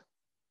grouping?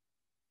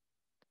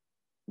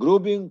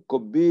 Grouping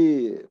could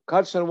be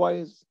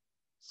culture-wise,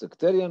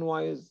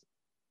 sectarian-wise,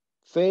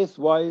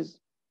 faith-wise,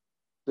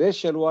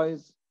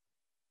 racial-wise,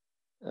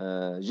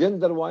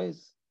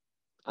 gender-wise,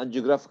 and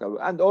geographical,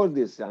 and all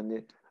this.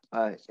 The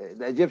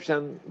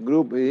Egyptian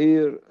group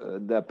here,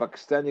 the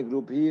Pakistani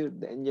group here,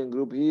 the Indian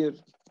group here,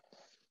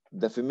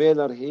 the female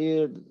are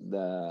here,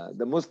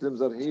 the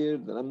Muslims are here,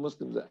 the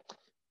non-Muslims are.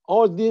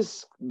 All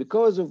this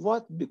because of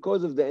what?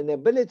 Because of the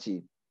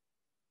inability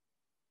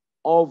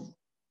of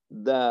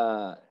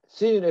the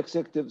senior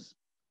executives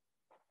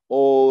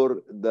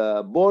or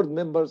the board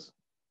members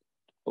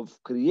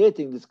of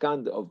creating this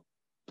kind of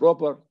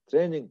proper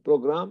training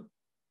program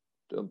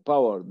to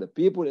empower the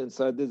people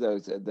inside this,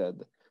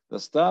 the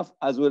staff,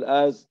 as well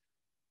as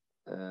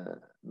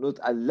not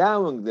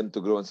allowing them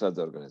to grow inside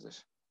the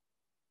organization.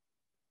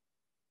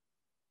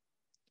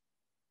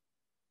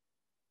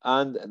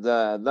 And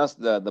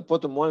the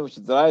bottom one, which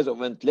is the rise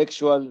of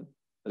intellectual,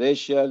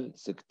 racial,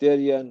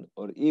 sectarian,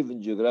 or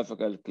even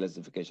geographical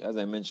classification, as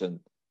I mentioned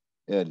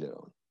earlier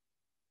on.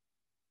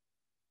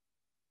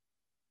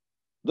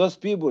 Those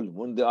people,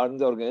 when they are in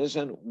the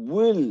organization,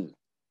 will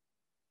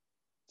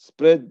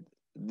spread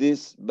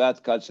this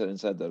bad culture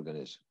inside the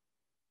organization.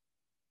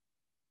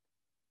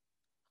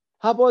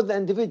 How about the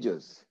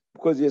individuals?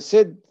 Because you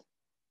said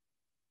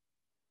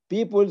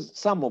people,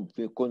 some of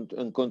the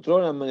in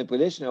control and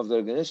manipulation of the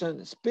organization,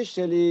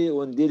 especially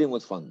when dealing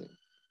with funding.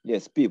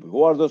 Yes, people.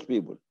 Who are those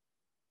people?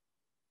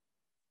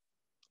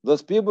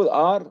 Those people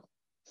are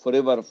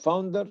forever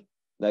founder,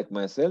 like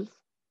myself,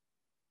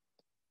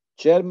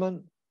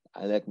 chairman,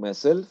 like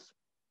myself,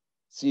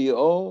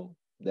 CEO,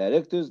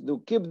 directors. They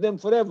keep them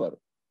forever,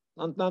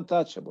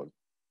 untouchable.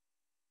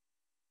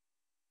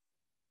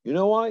 You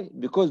know why?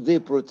 Because they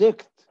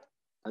protect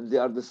and they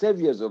are the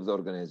saviors of the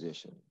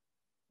organization.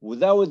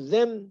 Without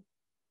them,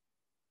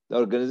 the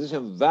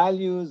organization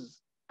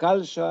values,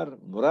 culture,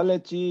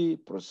 morality,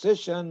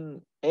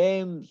 procession,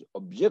 aims,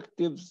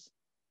 objectives,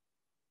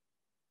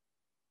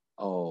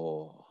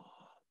 oh,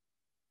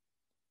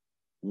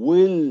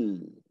 will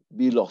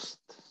be lost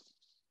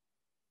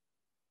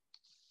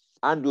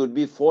and will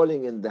be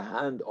falling in the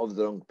hand of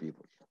the wrong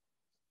people.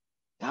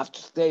 You have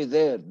to stay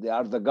there. They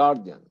are the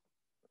guardian.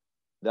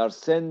 They are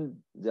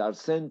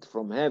sent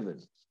from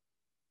heaven.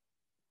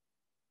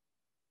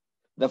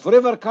 The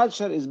forever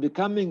culture is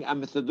becoming a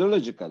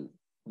methodological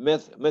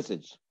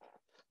message.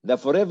 The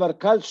forever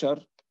culture,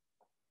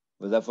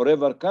 the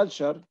forever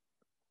culture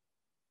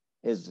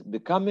is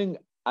becoming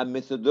a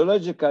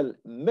methodological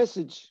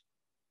message.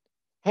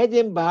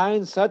 Hidden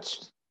behind such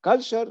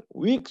culture,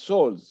 weak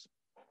souls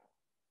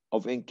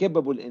of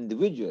incapable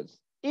individuals,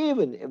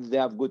 even if they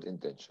have good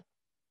intention.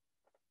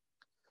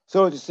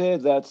 So to say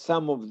that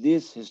some of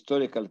these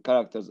historical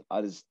characters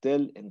are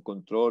still in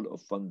control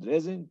of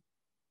fundraising,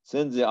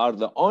 since they are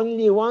the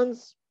only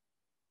ones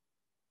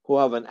who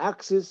have an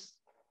access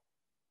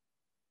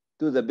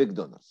to the big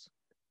donors.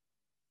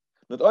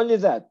 Not only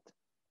that,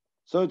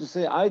 so to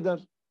say either,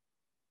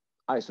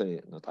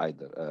 sorry, not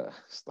either,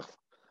 stuff.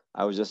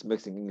 I was just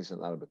mixing English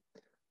and Arabic.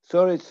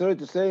 Sorry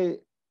to say,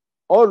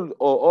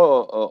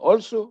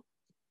 also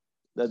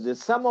that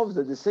some of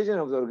the decision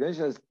of the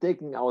organization is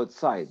taken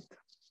outside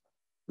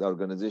the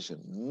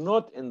organization,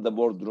 not in the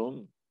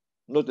boardroom,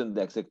 not in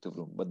the executive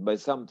room, but by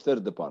some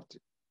third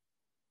party,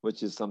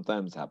 which is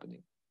sometimes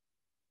happening.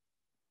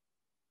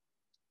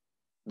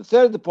 The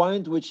third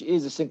point, which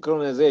is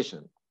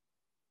synchronization.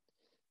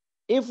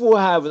 If we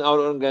have in our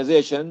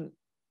organization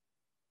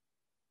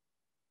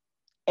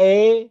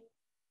A,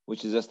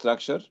 which is a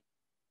structure,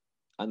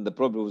 and the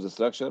problem with the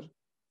structure,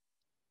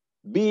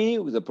 B,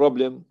 with the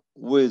problem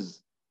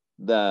with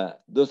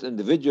those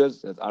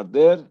individuals that are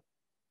there,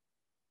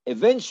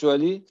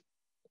 eventually,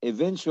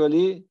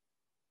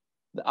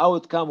 the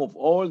outcome of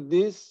all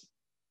this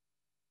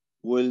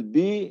will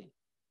be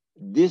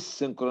this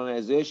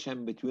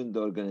synchronization between the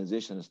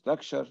organization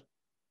structure,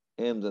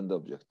 aims, and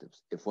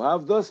objectives. If we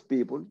have those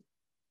people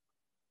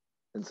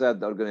inside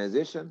the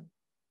organization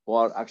who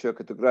are actually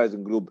categorized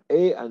in group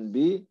A and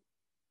B,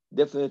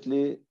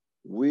 definitely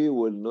we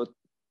will not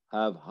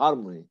have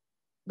harmony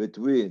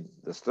between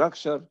the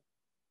structure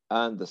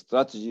and the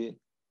strategy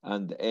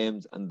and the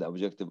aims and the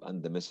objective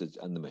and the message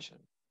and the mission.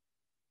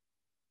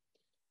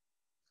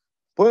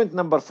 Point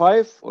number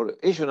 5, or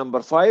issue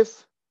number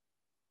 5,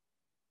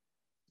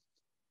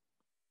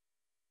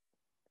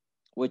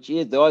 which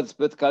is the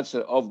widespread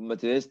culture of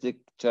materialistic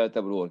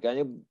charitable work.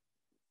 And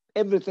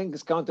everything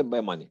is counted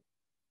by money.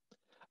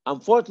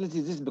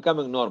 Unfortunately, this is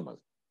becoming normal,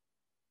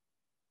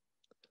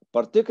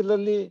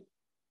 particularly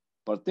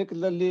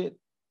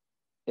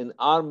in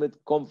armed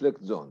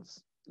conflict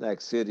zones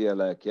like Syria,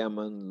 like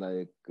Yemen,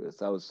 like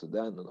South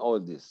Sudan, and all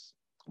this.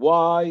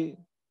 Why?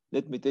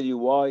 Let me tell you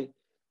why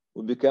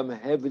we become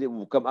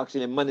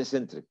actually money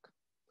centric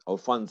or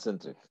fund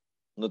centric,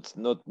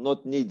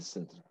 not need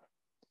centric,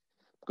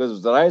 because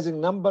of the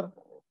rising number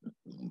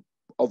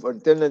of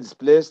internally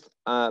displaced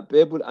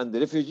people and the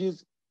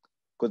refugees,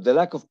 because the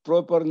lack of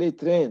properly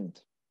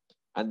trained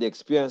and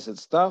experienced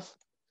staff,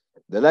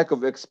 the lack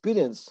of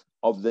experience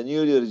of the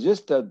newly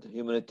registered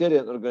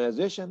humanitarian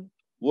organization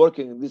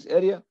working in this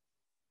area.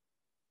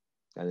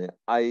 And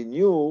I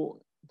knew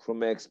from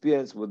my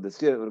experience with the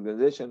Syrian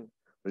organization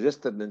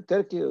registered in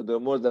Turkey, there are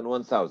more than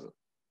 1,000.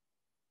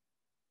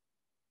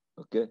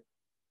 Okay,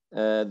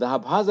 the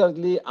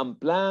haphazardly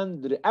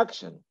unplanned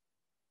reaction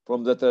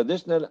from the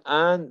traditional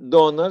and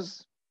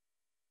donors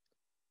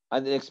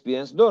and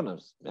inexperienced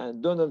donors.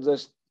 And donors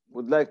just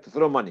would like to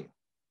throw money.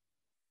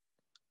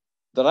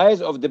 The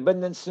rise of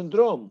dependence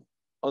syndrome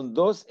on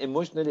those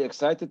emotionally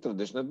excited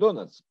traditional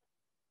donors.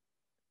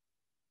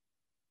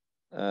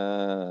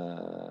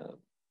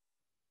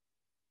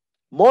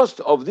 Most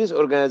of these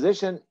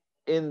organizations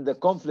in the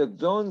conflict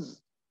zones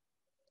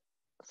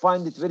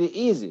find it very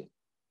easy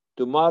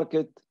to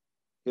market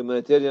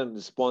humanitarian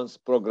response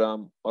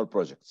program or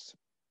projects.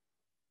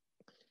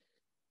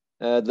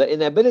 The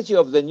inability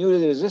of the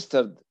newly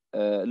registered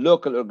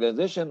local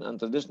organization and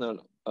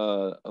traditional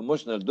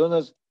emotional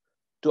donors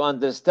to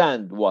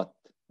understand what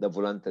the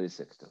voluntary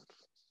sector.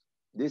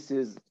 This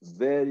is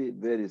very,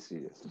 very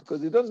serious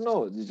because they don't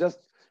know.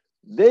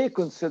 They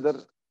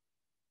consider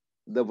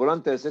the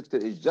voluntary sector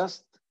is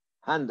just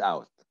hand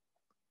out,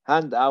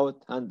 hand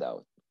out, hand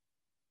out.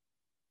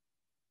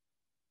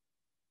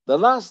 The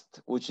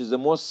last, which is the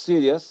most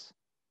serious,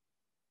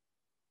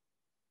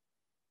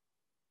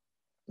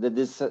 the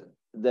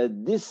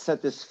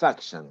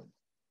dissatisfaction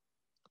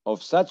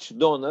of such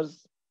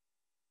donors,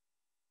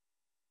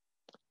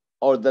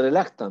 or the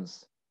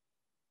reluctance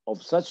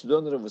of such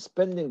donors of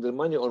spending their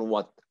money on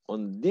what?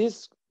 On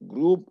this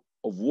group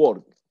of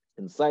work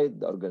inside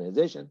the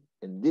organization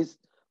in this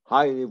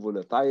highly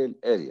volatile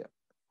area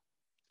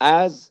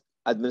as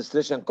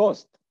administration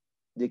cost.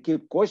 They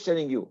keep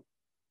questioning you.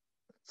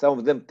 Some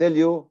of them tell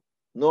you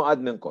no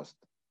admin cost,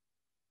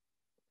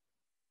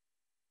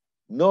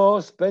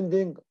 no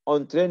spending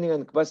on training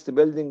and capacity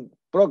building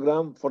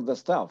program for the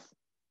staff,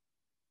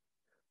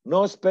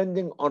 no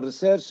spending on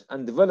research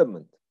and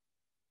development.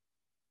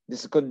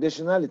 This is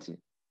conditionality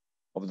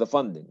of the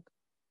funding.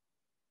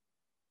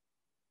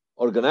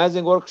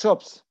 Organizing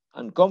workshops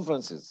and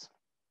conferences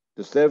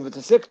to serve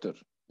the sector.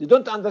 They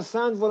don't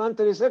understand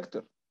voluntary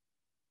sector.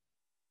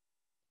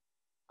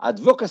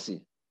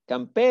 Advocacy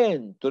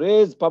campaign to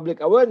raise public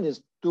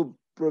awareness to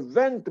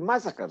prevent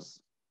massacres.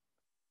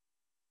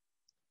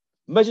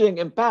 Measuring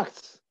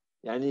impacts.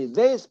 Yani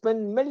they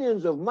spend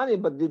millions of money,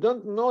 but they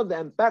don't know the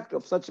impact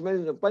of such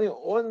millions of money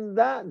on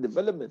the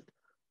development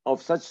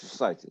of such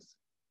societies.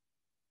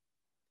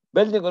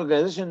 Building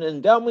organization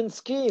endowment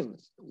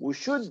schemes. We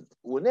should,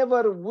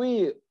 whenever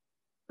we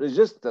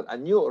register a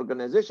new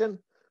organization,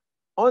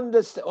 on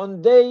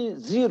day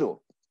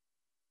 0,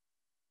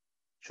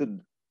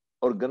 should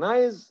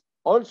organize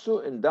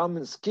also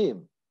endowment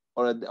scheme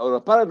or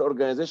a parallel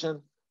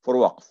organization for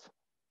Waqf.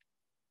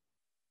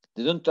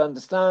 They don't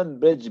understand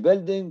bridge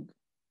building,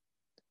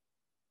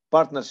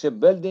 partnership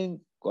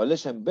building,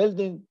 coalition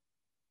building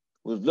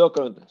with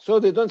local. So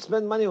they don't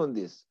spend money on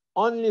this.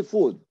 Only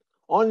food,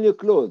 only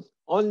clothes,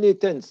 only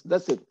tents.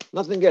 That's it.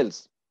 Nothing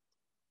else.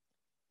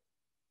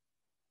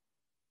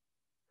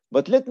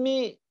 But let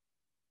me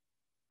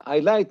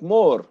highlight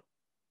more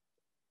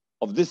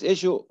of this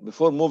issue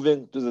before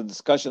moving to the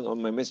discussion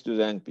on my message to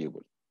the young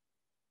people.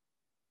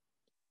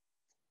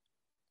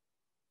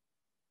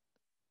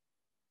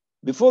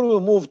 Before we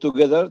move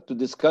together to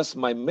discuss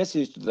my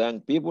message to the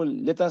young people,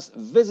 let us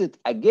visit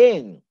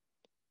again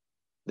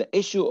the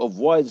issue of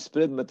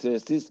widespread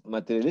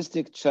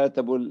materialistic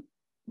charitable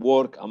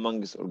work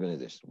amongst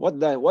organizations. What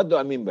do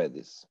I mean by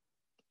this?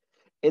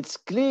 It's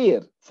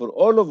clear for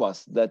all of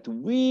us that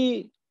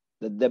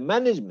the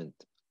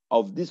management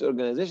of this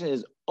organization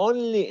is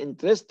only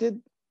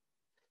interested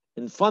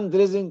in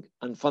fundraising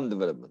and fund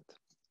development,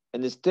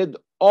 and instead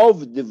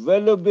of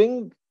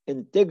developing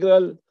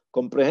integral,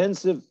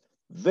 comprehensive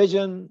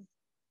vision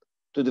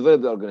to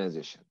develop the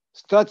organization,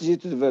 strategy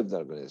to develop the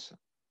organization.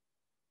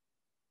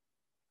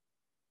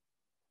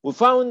 We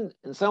found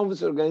in some of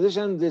these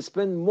organizations they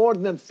spend more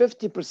than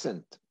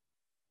 50%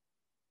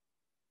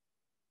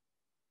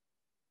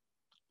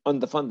 on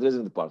the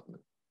fundraising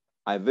department.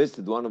 I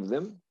visited one of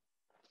them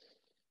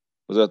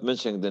without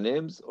mentioning the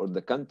names or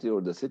the country or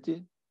the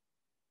city.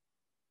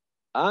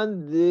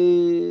 And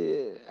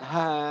they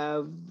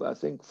have, I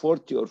think,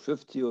 40 or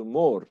 50 or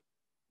more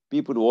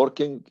people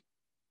working,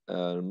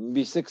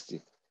 maybe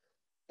 60,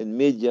 in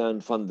media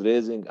and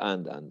fundraising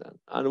and.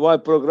 And why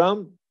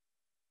program?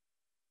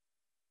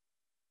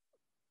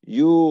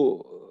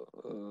 You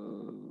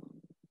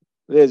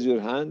raise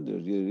your hand, or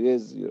you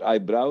raise your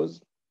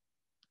eyebrows,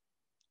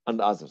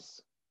 and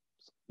others.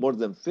 More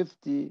than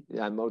 50,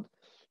 the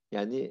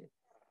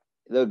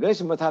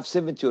organization might have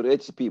 70 or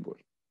 80 people.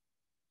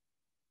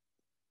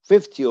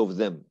 50 of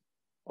them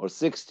or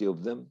 60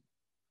 of them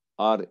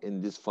are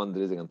in this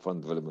fundraising and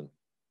fund development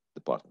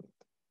department.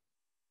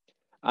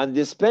 And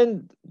they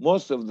spend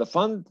most of the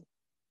fund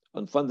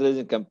on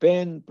fundraising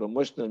campaign,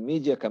 promotional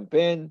media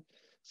campaign,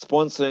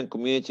 sponsoring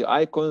community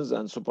icons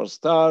and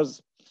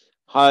superstars,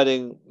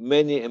 hiring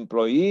many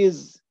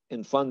employees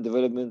in fund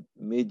development,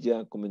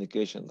 media,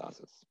 communication, and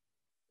others.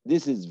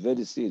 This is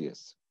very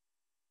serious.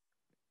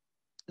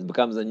 It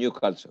becomes a new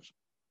culture.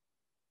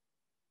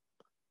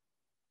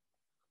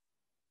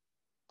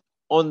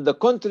 On the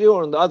contrary,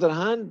 or on the other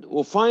hand,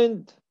 we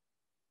find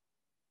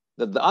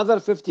that the other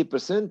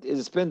 50%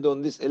 is spent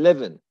on these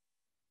 11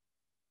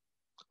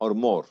 or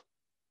more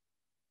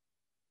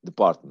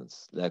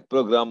departments, like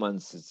program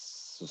and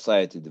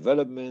society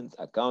development,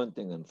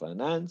 accounting and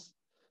finance,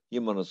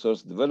 human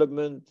resource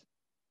development,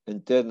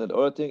 internal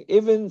auditing.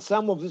 Even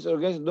some of these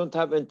organizations don't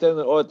have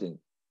internal auditing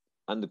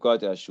and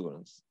quality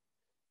assurance.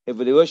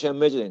 Evaluation and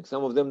measuring,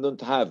 some of them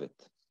don't have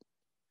it.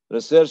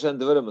 Research and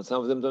development,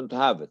 some of them don't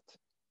have it.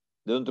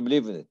 They don't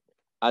believe in it.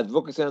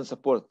 Advocacy and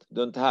support,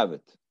 don't have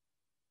it.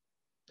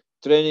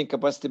 Training,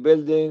 capacity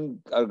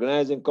building,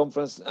 organizing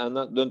conference, and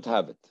don't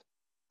have it.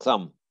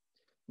 Some.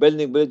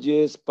 Building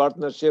bridges,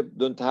 partnership,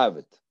 don't have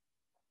it.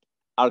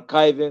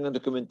 Archiving and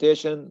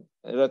documentation,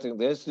 writing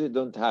the history,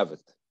 don't have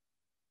it.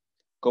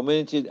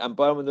 Community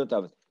empowerment, don't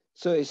have it.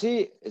 So you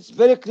see, it's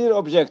very clear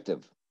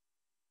objective.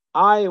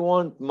 I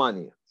want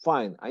money.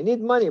 Fine, I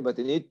need money, but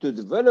I need to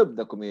develop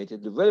the community,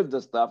 develop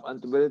the staff,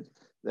 and to build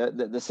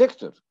the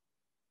sector.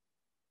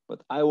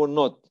 But I will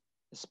not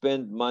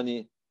spend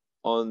money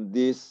on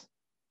this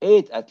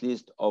 8 at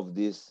least of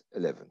these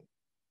 11.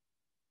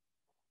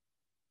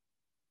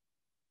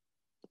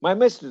 My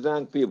message to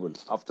young people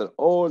after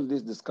all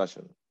this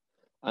discussion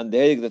and the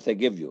headache that I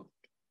give you,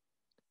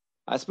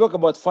 I spoke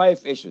about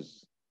 5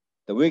 issues: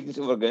 the weakness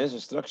of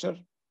organizational structure,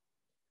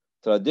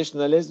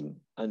 traditionalism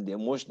and the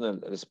emotional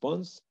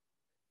response,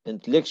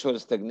 intellectual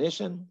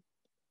stagnation,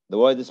 the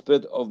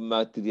widespread of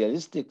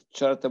materialistic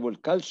charitable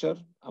culture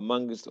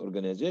amongst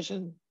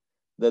organizations,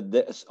 the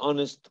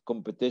dishonest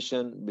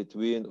competition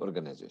between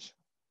organizations.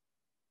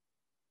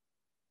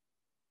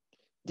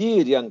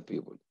 Dear young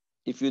people,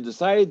 if you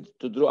decide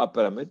to draw a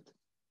pyramid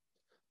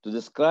to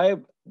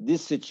describe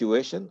this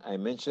situation, I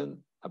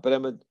mentioned a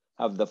pyramid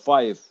have the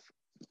 5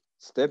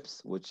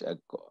 steps, which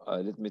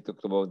let me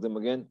talk about them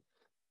again.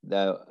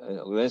 The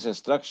organizational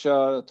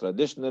structure,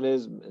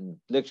 traditionalism,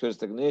 intellectual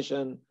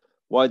stagnation,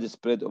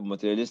 widespread of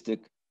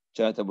materialistic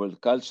charitable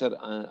culture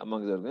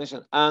among the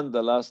organization, and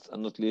the last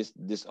and not least,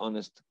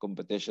 dishonest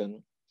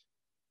competition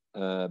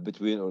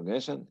between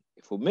organizations.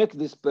 If we make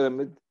this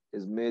pyramid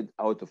is made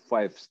out of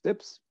 5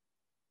 steps,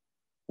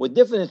 we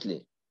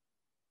definitely,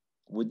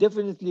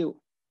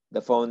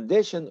 the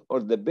foundation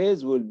or the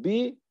base will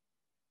be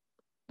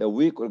the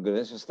weak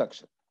organizational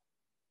structure.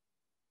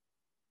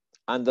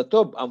 And the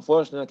top,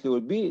 unfortunately,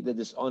 will be the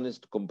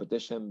dishonest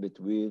competition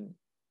between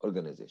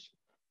organizations.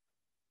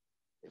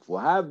 If we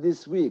have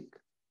this weak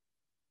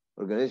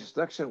organizational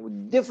structure, we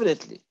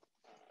definitely,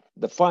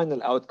 the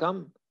final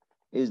outcome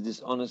is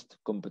dishonest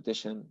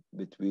competition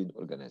between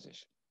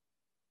organizations.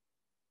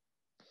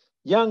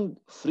 Young,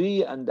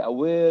 free, and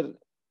aware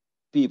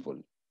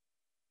people,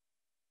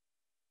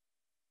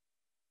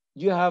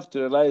 you have to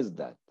realize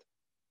that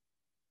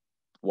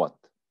what?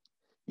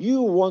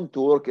 You want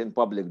to work in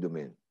public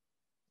domain.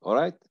 All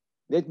right?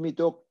 Let me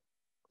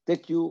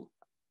take you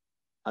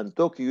and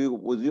talk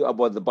with you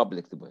about the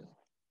public domain.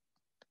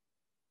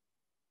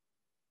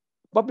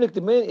 Public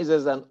domain is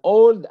as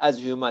old as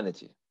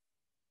humanity.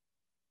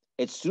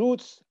 Its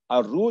roots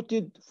are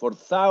rooted for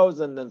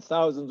thousands and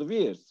thousands of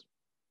years,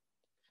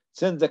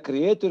 since the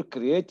Creator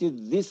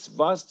created this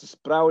vast,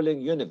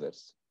 sprawling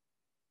universe,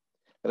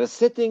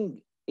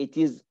 resetting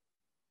it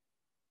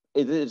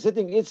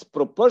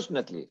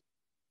proportionately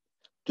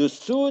to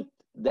suit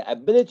the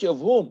ability of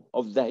whom?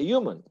 Of the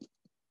human,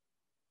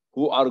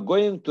 who are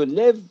going to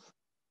live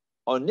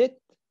on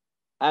it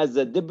as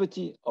the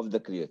deputy of the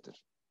Creator.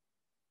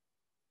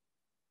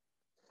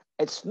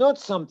 It's not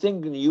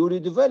something newly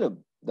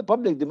developed. The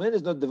public domain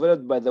is not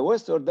developed by the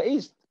West or the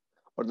East,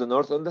 or the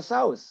North or the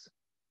South.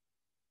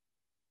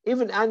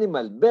 Even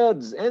animal,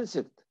 birds,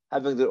 insects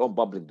having their own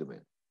public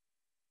domain.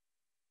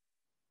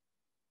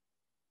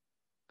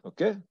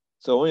 Okay?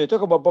 So when you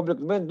talk about public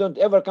domain, don't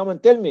ever come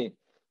and tell me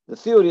the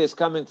theory is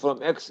coming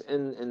from X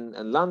in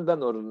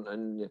London or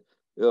in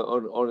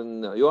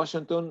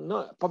Washington.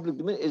 No, public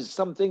domain is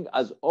something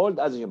as old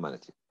as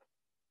humanity.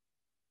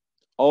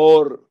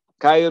 Or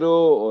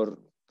Cairo or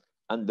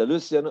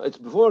Andalusia. No, it's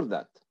before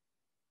that.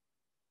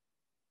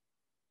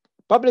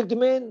 Public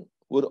domain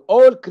were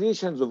all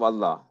creations of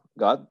Allah,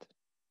 God,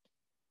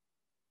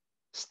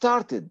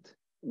 started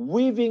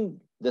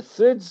weaving the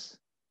threads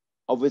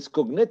of its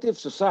cognitive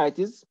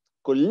societies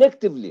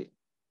collectively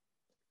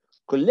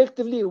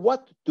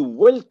what? To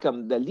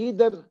welcome the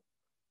leader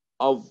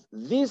of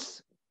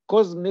this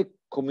cosmic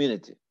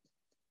community,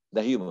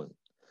 the human.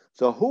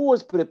 So who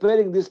was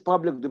preparing this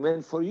public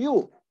domain for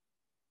you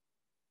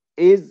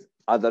is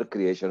other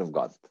creation of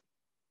God.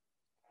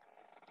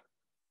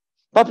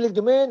 Public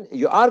domain,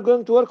 you are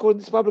going to work with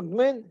this public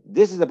domain.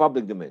 This is the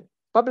public domain.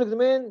 Public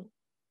domain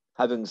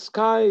having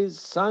skies,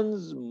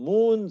 suns,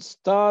 moons,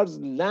 stars,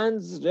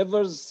 lands,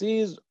 rivers,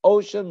 seas,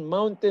 ocean,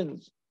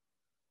 mountains.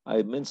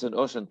 I mentioned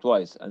ocean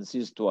twice and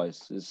seas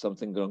twice. There's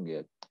something wrong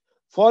here.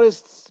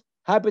 Forests,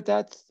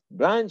 habitats,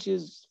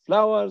 branches,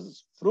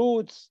 flowers,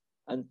 fruits,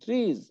 and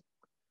trees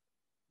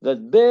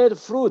that bear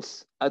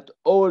fruits at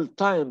all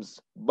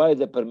times by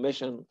the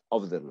permission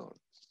of the Lord.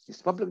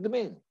 It's public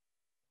domain.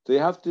 So you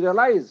have to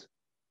realize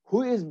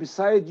who is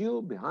beside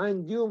you,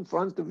 behind you, in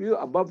front of you,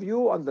 above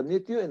you,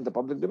 underneath you in the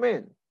public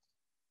domain.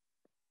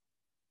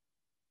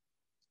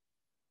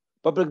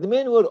 Public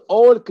domain were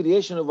all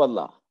creation of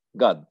Allah,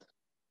 God.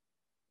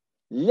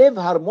 Live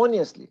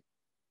harmoniously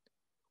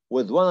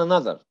with one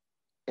another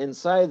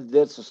inside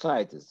their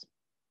societies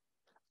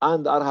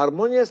and are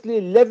harmoniously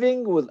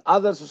living with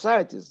other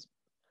societies.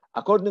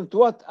 According to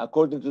what?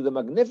 According to the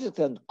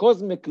magnificent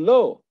cosmic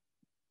law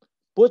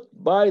put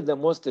by the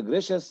most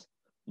gracious,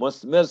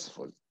 most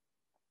merciful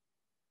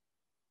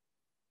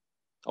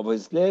of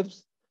his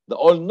slaves, the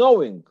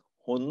all-knowing,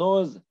 who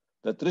knows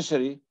the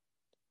treasury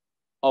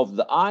of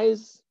the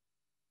eyes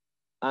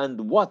and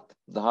what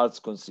the hearts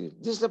conceal.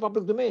 This is the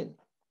public domain.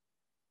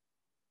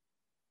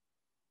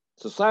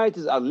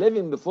 Societies are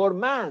living before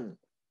man,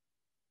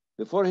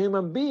 before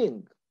human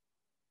being,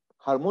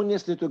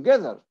 harmoniously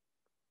together,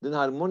 then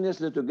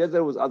harmoniously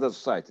together with other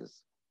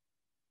societies.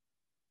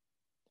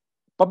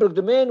 Public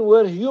domain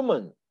were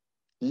human,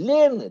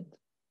 learned,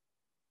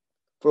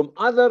 from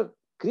other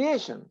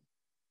creation.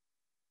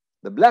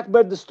 The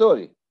blackbird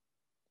story.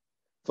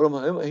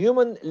 From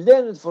human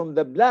learned from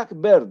the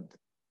blackbird,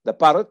 the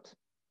parrot,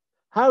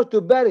 how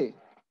to bury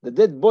the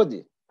dead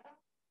body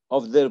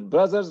of their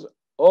brothers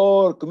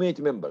or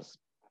community members.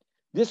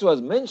 This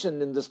was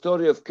mentioned in the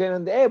story of Cain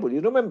and Abel.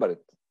 You remember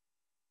it?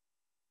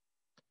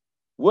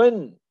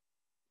 When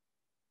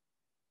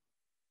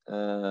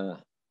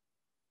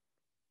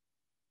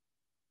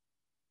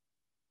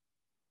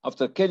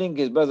after killing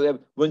his brother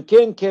Abel, when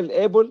Cain killed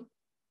Abel,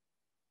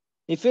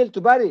 he failed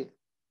to bury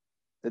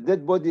the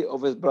dead body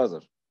of his brother.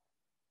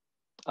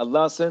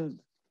 Allah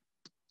sent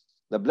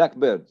the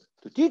blackbird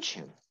to teach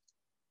him.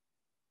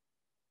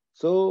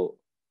 So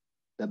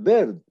the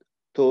bird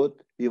taught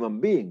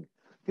human being.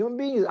 Human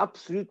being is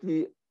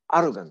absolutely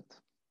arrogant,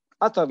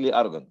 utterly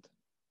arrogant.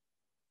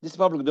 This is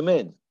public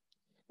domain.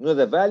 You know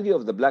the value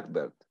of the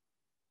blackbird.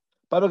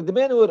 Public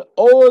domain were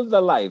all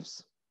the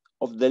lives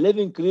of the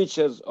living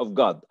creatures of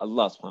God,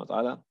 Allah subhanahu wa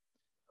ta'ala,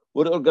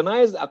 were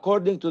organized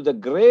according to the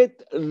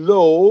great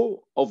law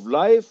of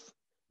life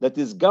that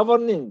is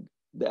governing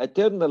the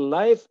eternal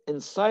life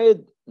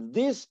inside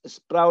this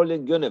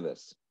sprawling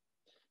universe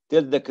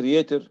till the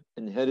creator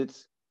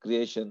inherits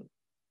creation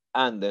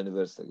and the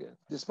universe again.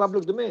 This is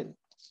public domain.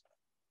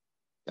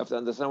 You have to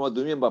understand what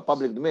we mean by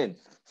public domain.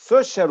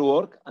 Social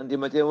work and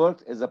humanitarian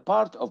work is a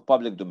part of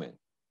public domain.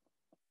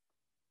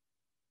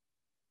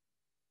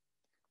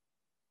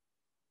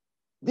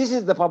 This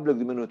is the public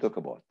domain we talk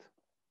about.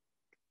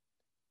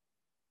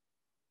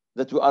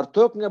 That we are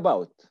talking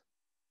about,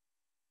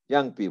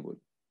 young people.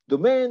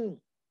 Domain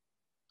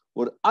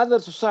where other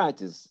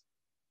societies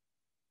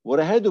were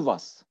ahead of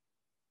us,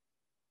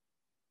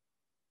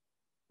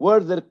 were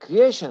their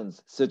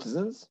creations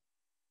citizens,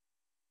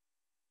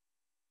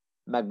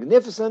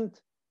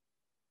 magnificent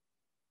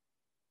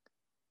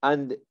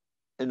and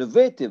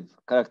innovative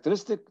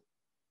characteristic,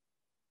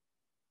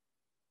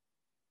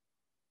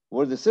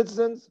 were the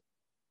citizens,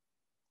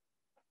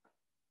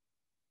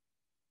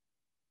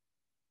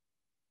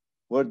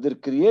 were their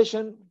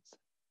creations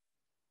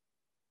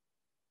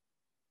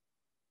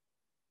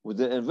with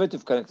their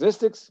innovative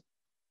characteristics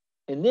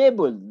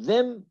enabled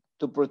them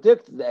to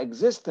protect the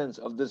existence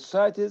of the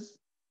societies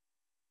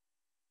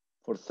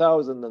for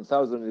thousands and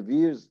thousands of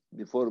years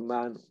before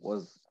man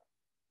was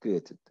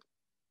created.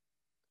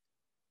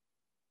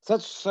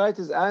 Such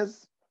societies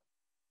as,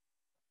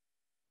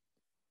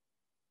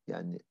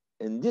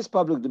 in this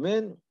public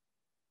domain,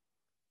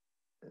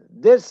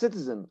 their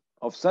citizens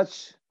of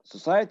such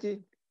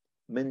society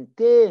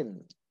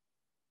maintain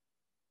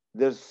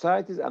their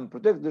societies and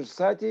protect their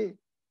society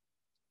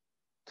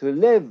to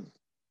live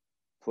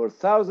for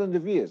thousands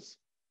of years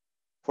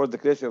for the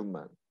creation of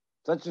man.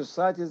 Such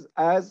societies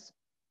as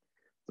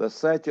the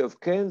society of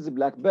Cain's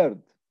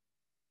blackbird,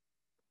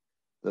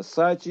 the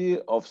society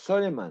of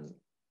Solomon,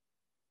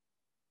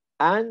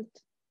 ant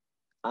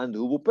and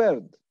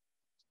hoopoe,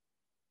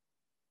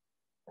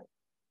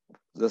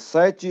 the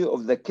society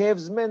of the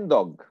caveman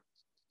dog,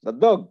 the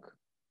dog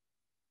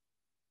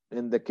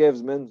in the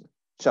caveman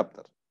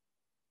chapter,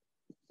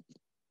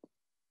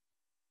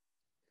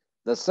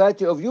 the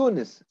society of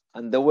Yunus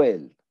and the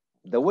whale,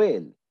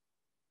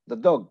 the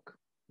dog,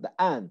 the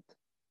ant,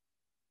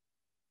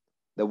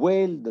 the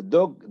whale, the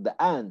dog,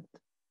 the ant,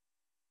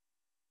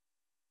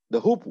 the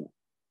hoopoe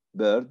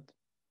bird,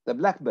 the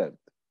blackbird,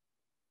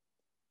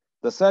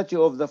 the society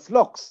of the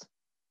flocks,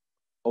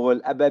 or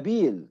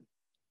al-ababil,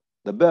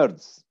 the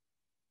birds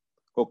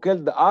who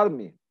killed the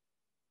army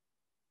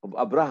of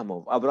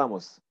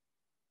Abramos,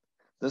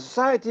 the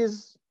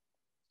societies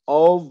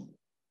of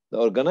the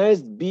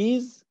organized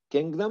bees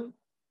kingdom,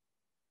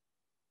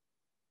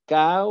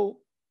 cow,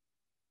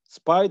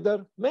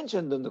 spider,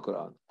 mentioned in the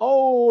Quran.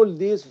 All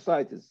these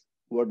societies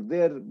were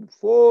there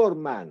before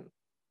man,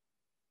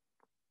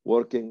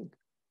 working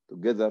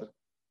together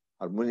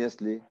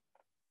harmoniously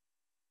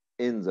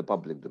in the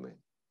public domain.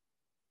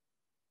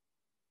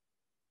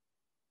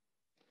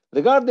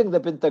 Regarding the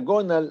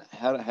pentagonal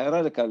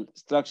hierarchical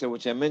structure,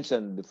 which I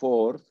mentioned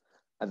before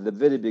at the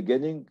very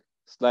beginning,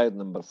 slide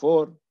number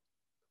 4,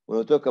 when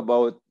we talk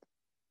about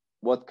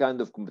what kind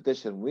of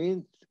competition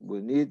we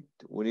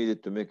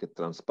needed to make it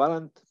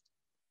transparent,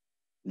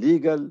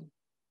 legal,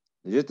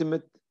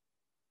 legitimate,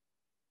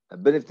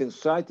 benefiting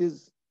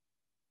societies,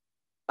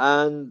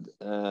 and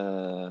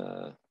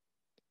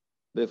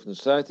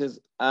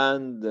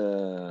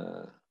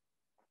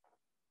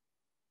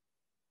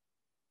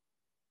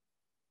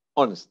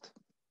honest.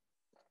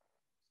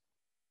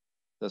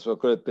 That's what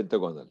we call it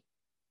pentagonal.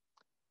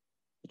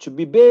 It should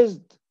be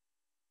based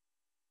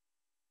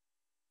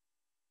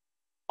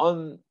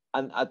on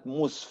an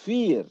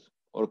atmosphere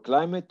or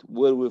climate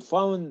where we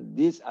found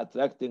this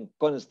attracting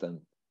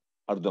constant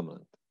or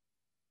dominant.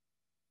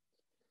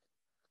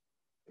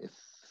 If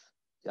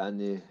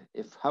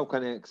how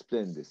can I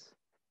explain this?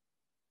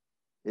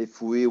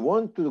 If we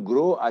want to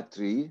grow a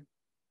tree,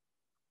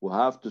 we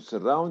have to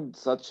surround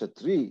such a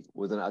tree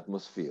with an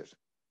atmosphere.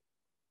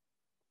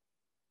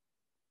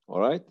 All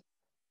right?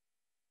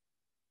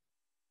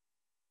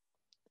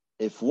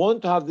 If we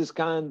want to have this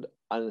kind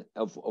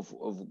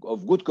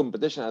of good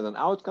competition as an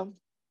outcome,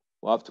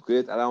 we have to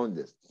create around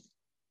this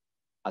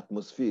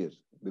atmosphere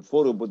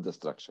before we put the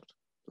structure.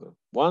 So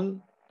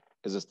one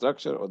is the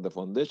structure or the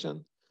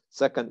foundation,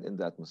 second in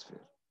the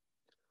atmosphere.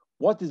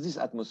 What is this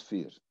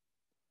atmosphere?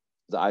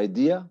 The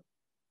idea,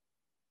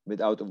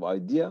 made out of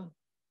idea,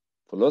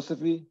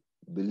 philosophy,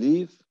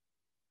 belief,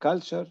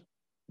 culture,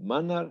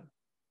 manner,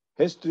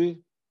 history,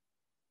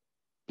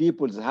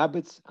 people's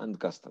habits and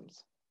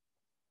customs.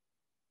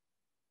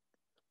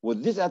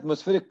 With this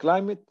atmospheric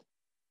climate,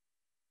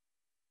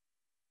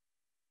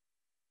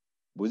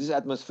 with these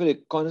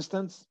atmospheric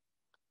constants,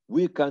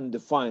 we can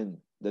define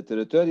the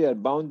territorial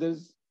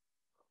boundaries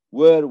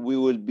where we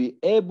will be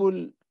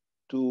able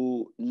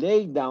to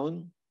lay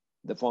down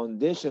the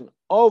foundation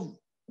of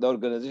the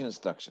organization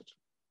structure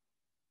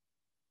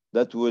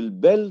that will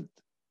build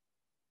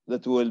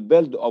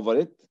over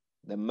it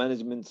the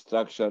management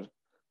structure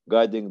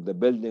guiding the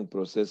building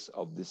process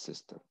of this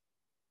system.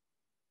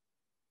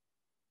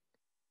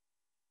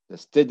 The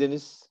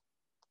steadiness,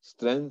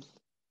 strength,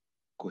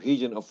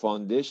 cohesion of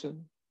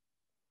foundation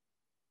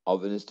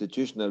of an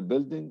institutional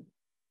building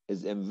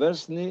is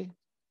inversely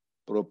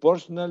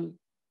proportional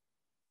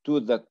to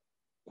the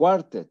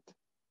quartet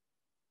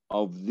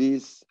of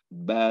these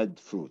bad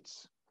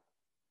fruits.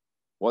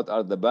 What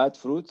are the bad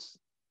fruits?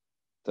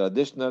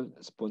 Traditional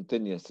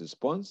spontaneous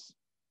response,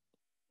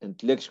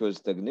 intellectual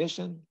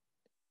stagnation,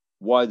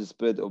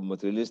 widespread of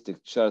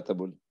materialistic,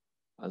 charitable,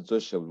 and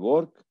social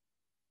work,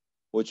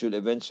 which will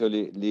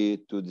eventually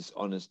lead to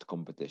dishonest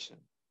competition.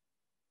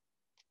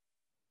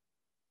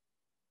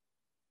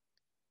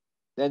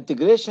 The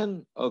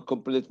integration or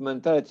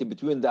complementarity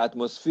between the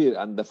atmosphere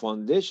and the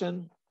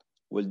foundation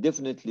will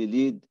definitely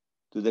lead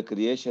to the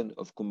creation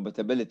of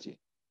compatibility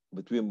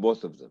between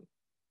both of them.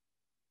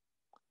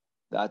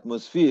 The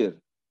atmosphere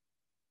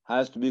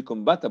has to be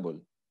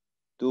compatible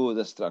to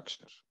the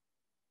structure.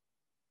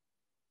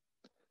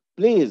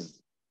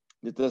 Please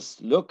let us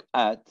look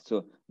at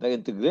the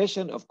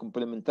integration of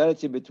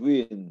complementarity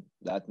between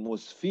the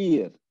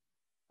atmosphere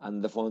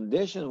and the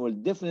foundation will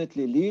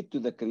definitely lead to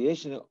the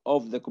creation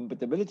of the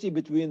compatibility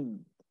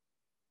between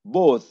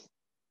both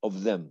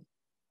of them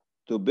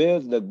to bear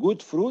the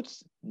good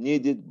fruits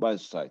needed by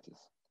societies.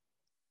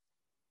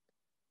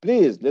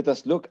 Please let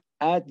us look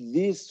at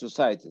these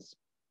societies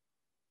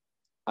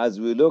as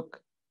we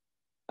look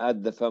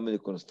at the family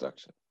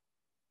construction.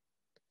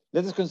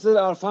 Let us consider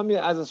our family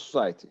as a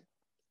society,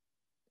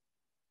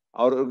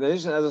 our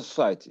organization as a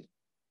society,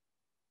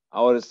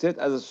 our state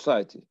as a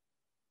society,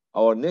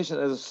 our nation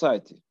as a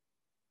society.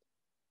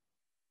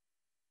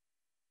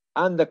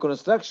 And the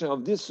construction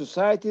of these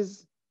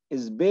societies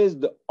is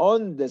based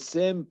on the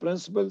same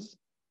principles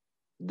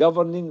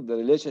governing the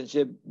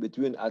relationship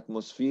between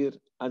atmosphere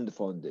and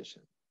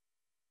foundation.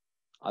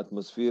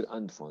 Atmosphere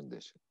and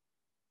foundation.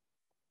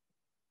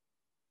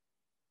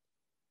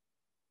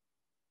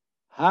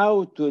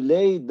 How to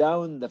lay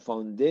down the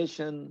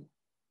foundation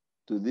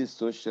to this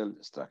social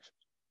structure.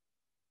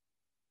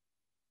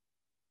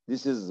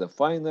 This is the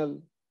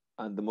final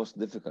and the most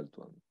difficult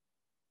one.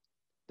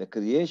 The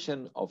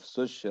creation of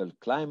social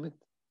climate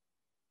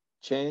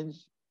change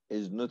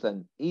is not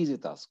an easy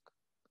task,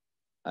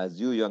 as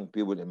you young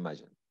people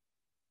imagine.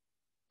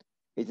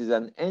 It is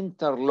an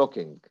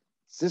interlocking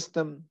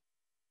system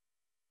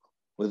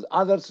with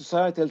other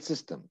societal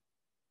systems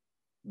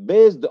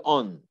based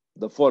on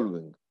the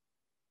following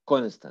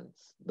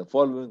constants. The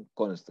following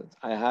constants.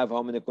 I have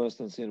how many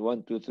constants in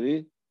 1, 2,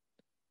 3,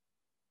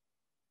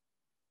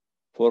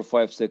 4,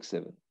 5, 6,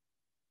 7.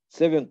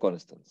 7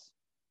 constants.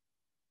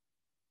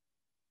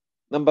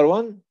 Number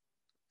 1,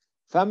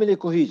 family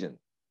cohesion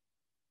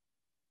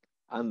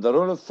and the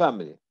role of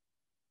family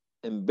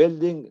in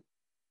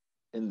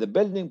the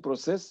building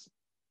process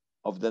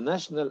of the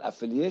national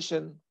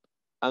affiliation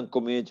and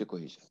community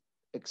cohesion.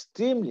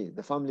 Extremely,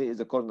 the family is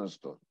a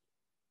cornerstone.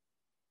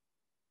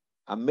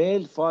 A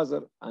male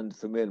father and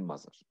female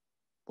mother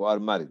who are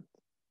married,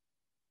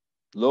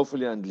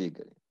 lawfully and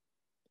legally.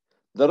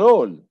 The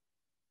role,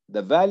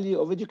 the value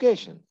of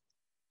education,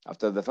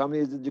 after the family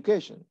is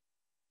education,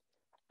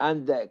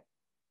 and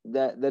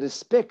the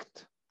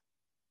respect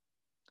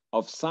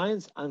of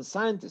science and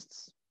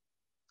scientists,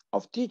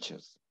 of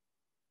teachers.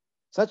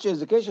 Such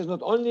education is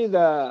not only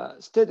the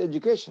state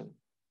education,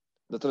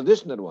 the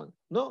traditional one.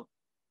 No.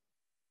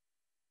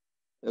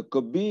 It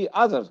could be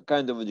other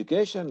kind of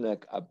education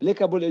like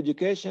applicable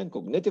education,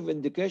 cognitive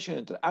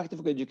education,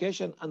 interactive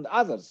education, and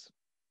others,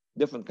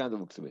 different kind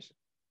of exhibition.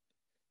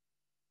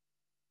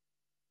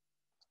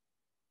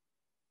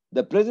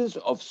 The presence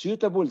of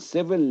suitable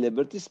civil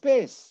liberty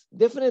space,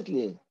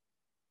 definitely,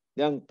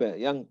 young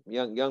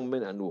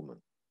men and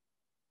women.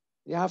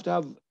 You have to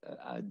have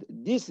a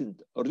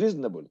decent or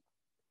reasonable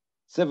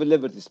civil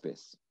liberty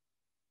space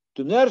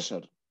to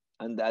nurture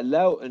and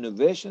allow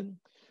innovation.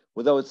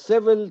 Without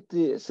civil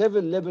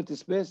liberty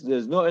space, there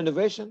is no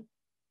innovation,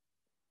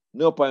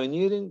 no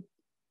pioneering,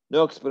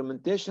 no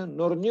experimentation,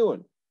 no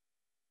renewal.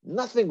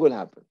 Nothing will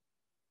happen.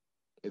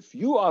 If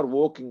you are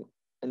walking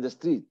in the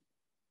street,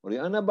 or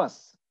you're on a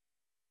bus,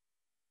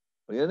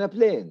 or you're on a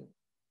plane,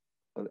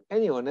 or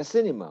any on a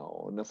cinema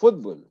or on a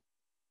football,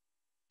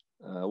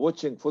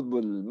 watching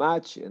football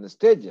match in a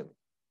stadium,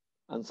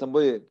 and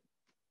somebody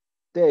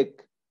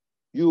take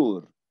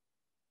your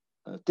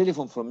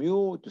telephone from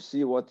you to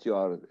see what you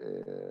are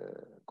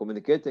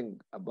communicating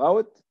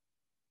about,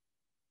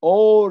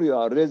 or you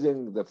are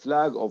raising the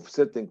flag of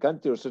certain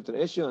country or certain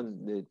issue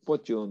and they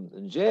put you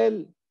in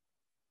jail,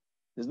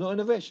 there's no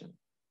innovation.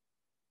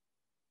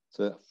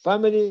 So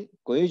family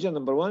cohesion,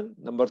 number one.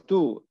 Number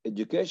two,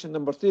 education.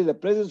 Number three, the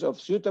presence of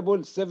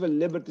suitable civil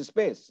liberty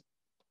space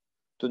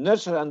to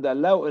nurture and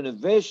allow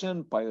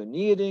innovation,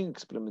 pioneering,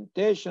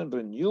 experimentation,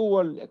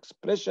 renewal,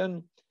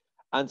 expression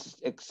and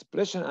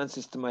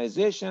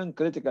systemization,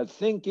 critical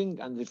thinking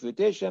and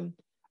refutation,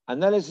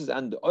 analysis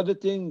and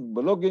auditing,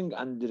 blogging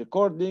and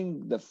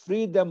recording, the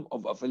freedom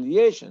of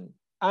affiliation.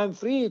 I'm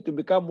free to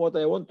become what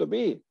I want to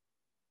be.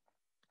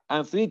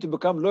 I'm free to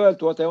become loyal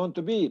to what I want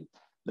to be,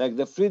 like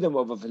the freedom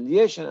of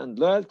affiliation and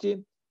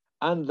loyalty,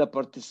 and the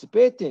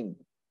participating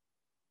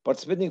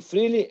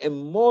freely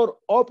in more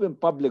open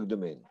public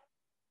domain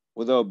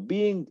without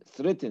being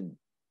threatened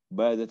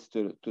by the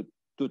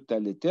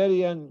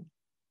totalitarian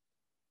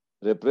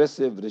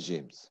repressive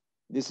regimes.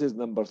 This is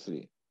number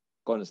three,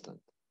 constant.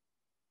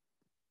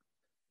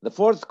 The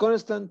fourth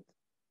constant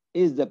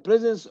is the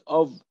presence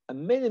of a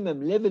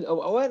minimum level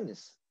of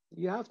awareness.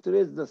 You have to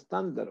raise the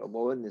standard of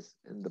awareness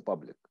in the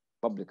public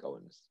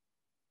awareness.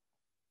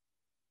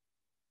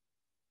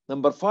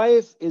 Number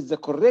five is the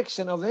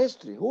correction of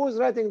history. Who is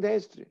writing the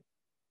history?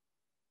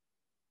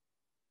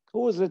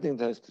 Who is writing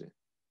the history?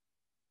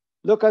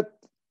 Look at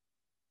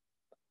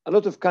a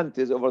lot of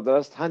countries over the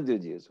last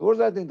 100 years. Who is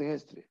writing the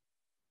history?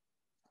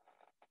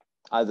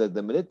 Either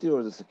the military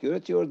or the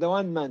security or the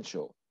one-man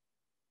show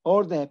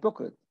or the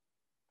hypocrite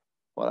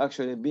who are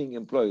actually being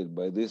employed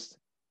by these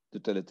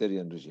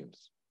totalitarian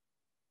regimes.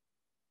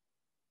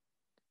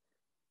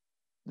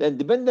 The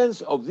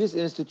independence of this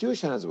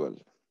institution as well.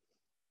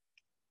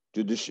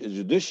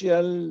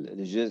 Judicial,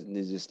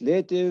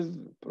 legislative,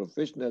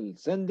 professional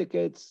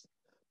syndicates,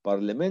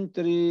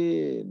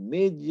 parliamentary,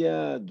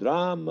 media,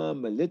 drama,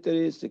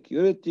 military,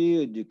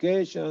 security,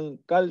 education,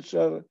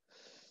 culture,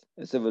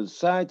 civil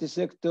society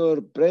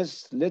sector,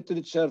 press,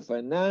 literature,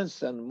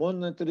 finance and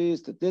monetary,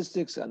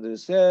 statistics and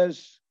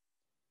research,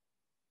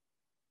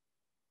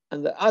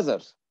 and the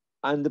others.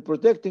 And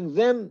protecting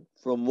them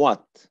from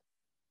what?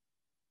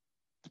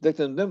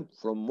 Protecting them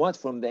from what?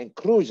 From the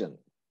inclusion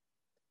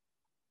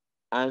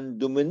and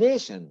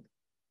domination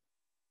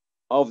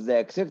of the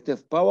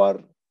executive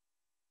power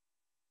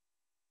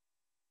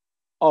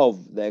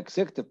of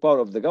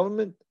the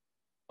government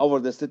over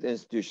the state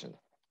institution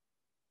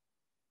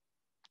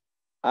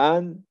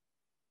and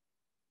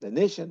the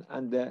nation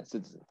and the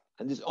citizen.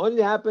 And this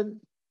only happened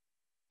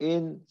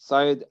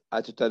inside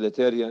a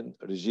totalitarian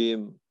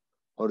regime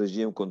or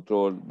regime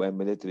controlled by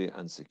military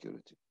and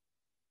security.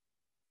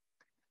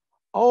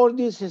 All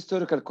these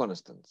historical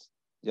constants,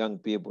 young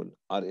people,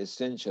 are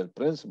essential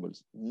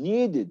principles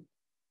needed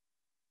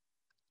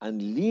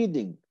and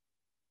leading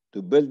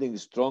to building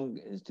strong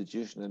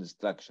institutional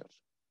structure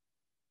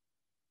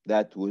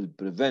that will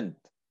prevent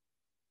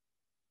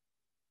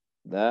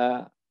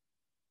the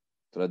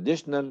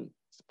traditional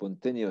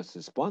spontaneous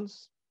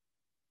response,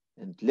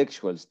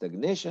 intellectual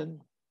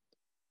stagnation,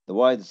 the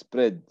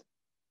widespread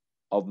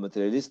of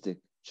materialistic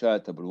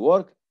charitable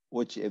work,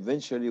 which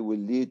eventually will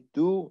lead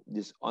to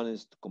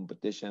dishonest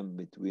competition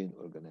between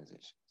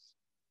organizations.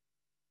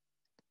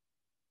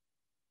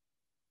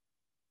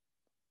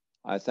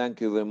 I thank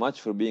you very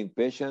much for being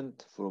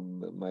patient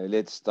from my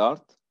late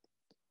start.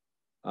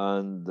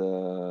 And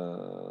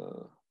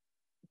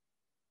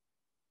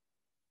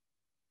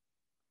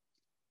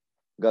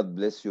God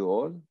bless you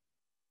all.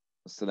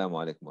 Assalamu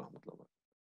alaikum wa rahmatullahi wa barakatuh.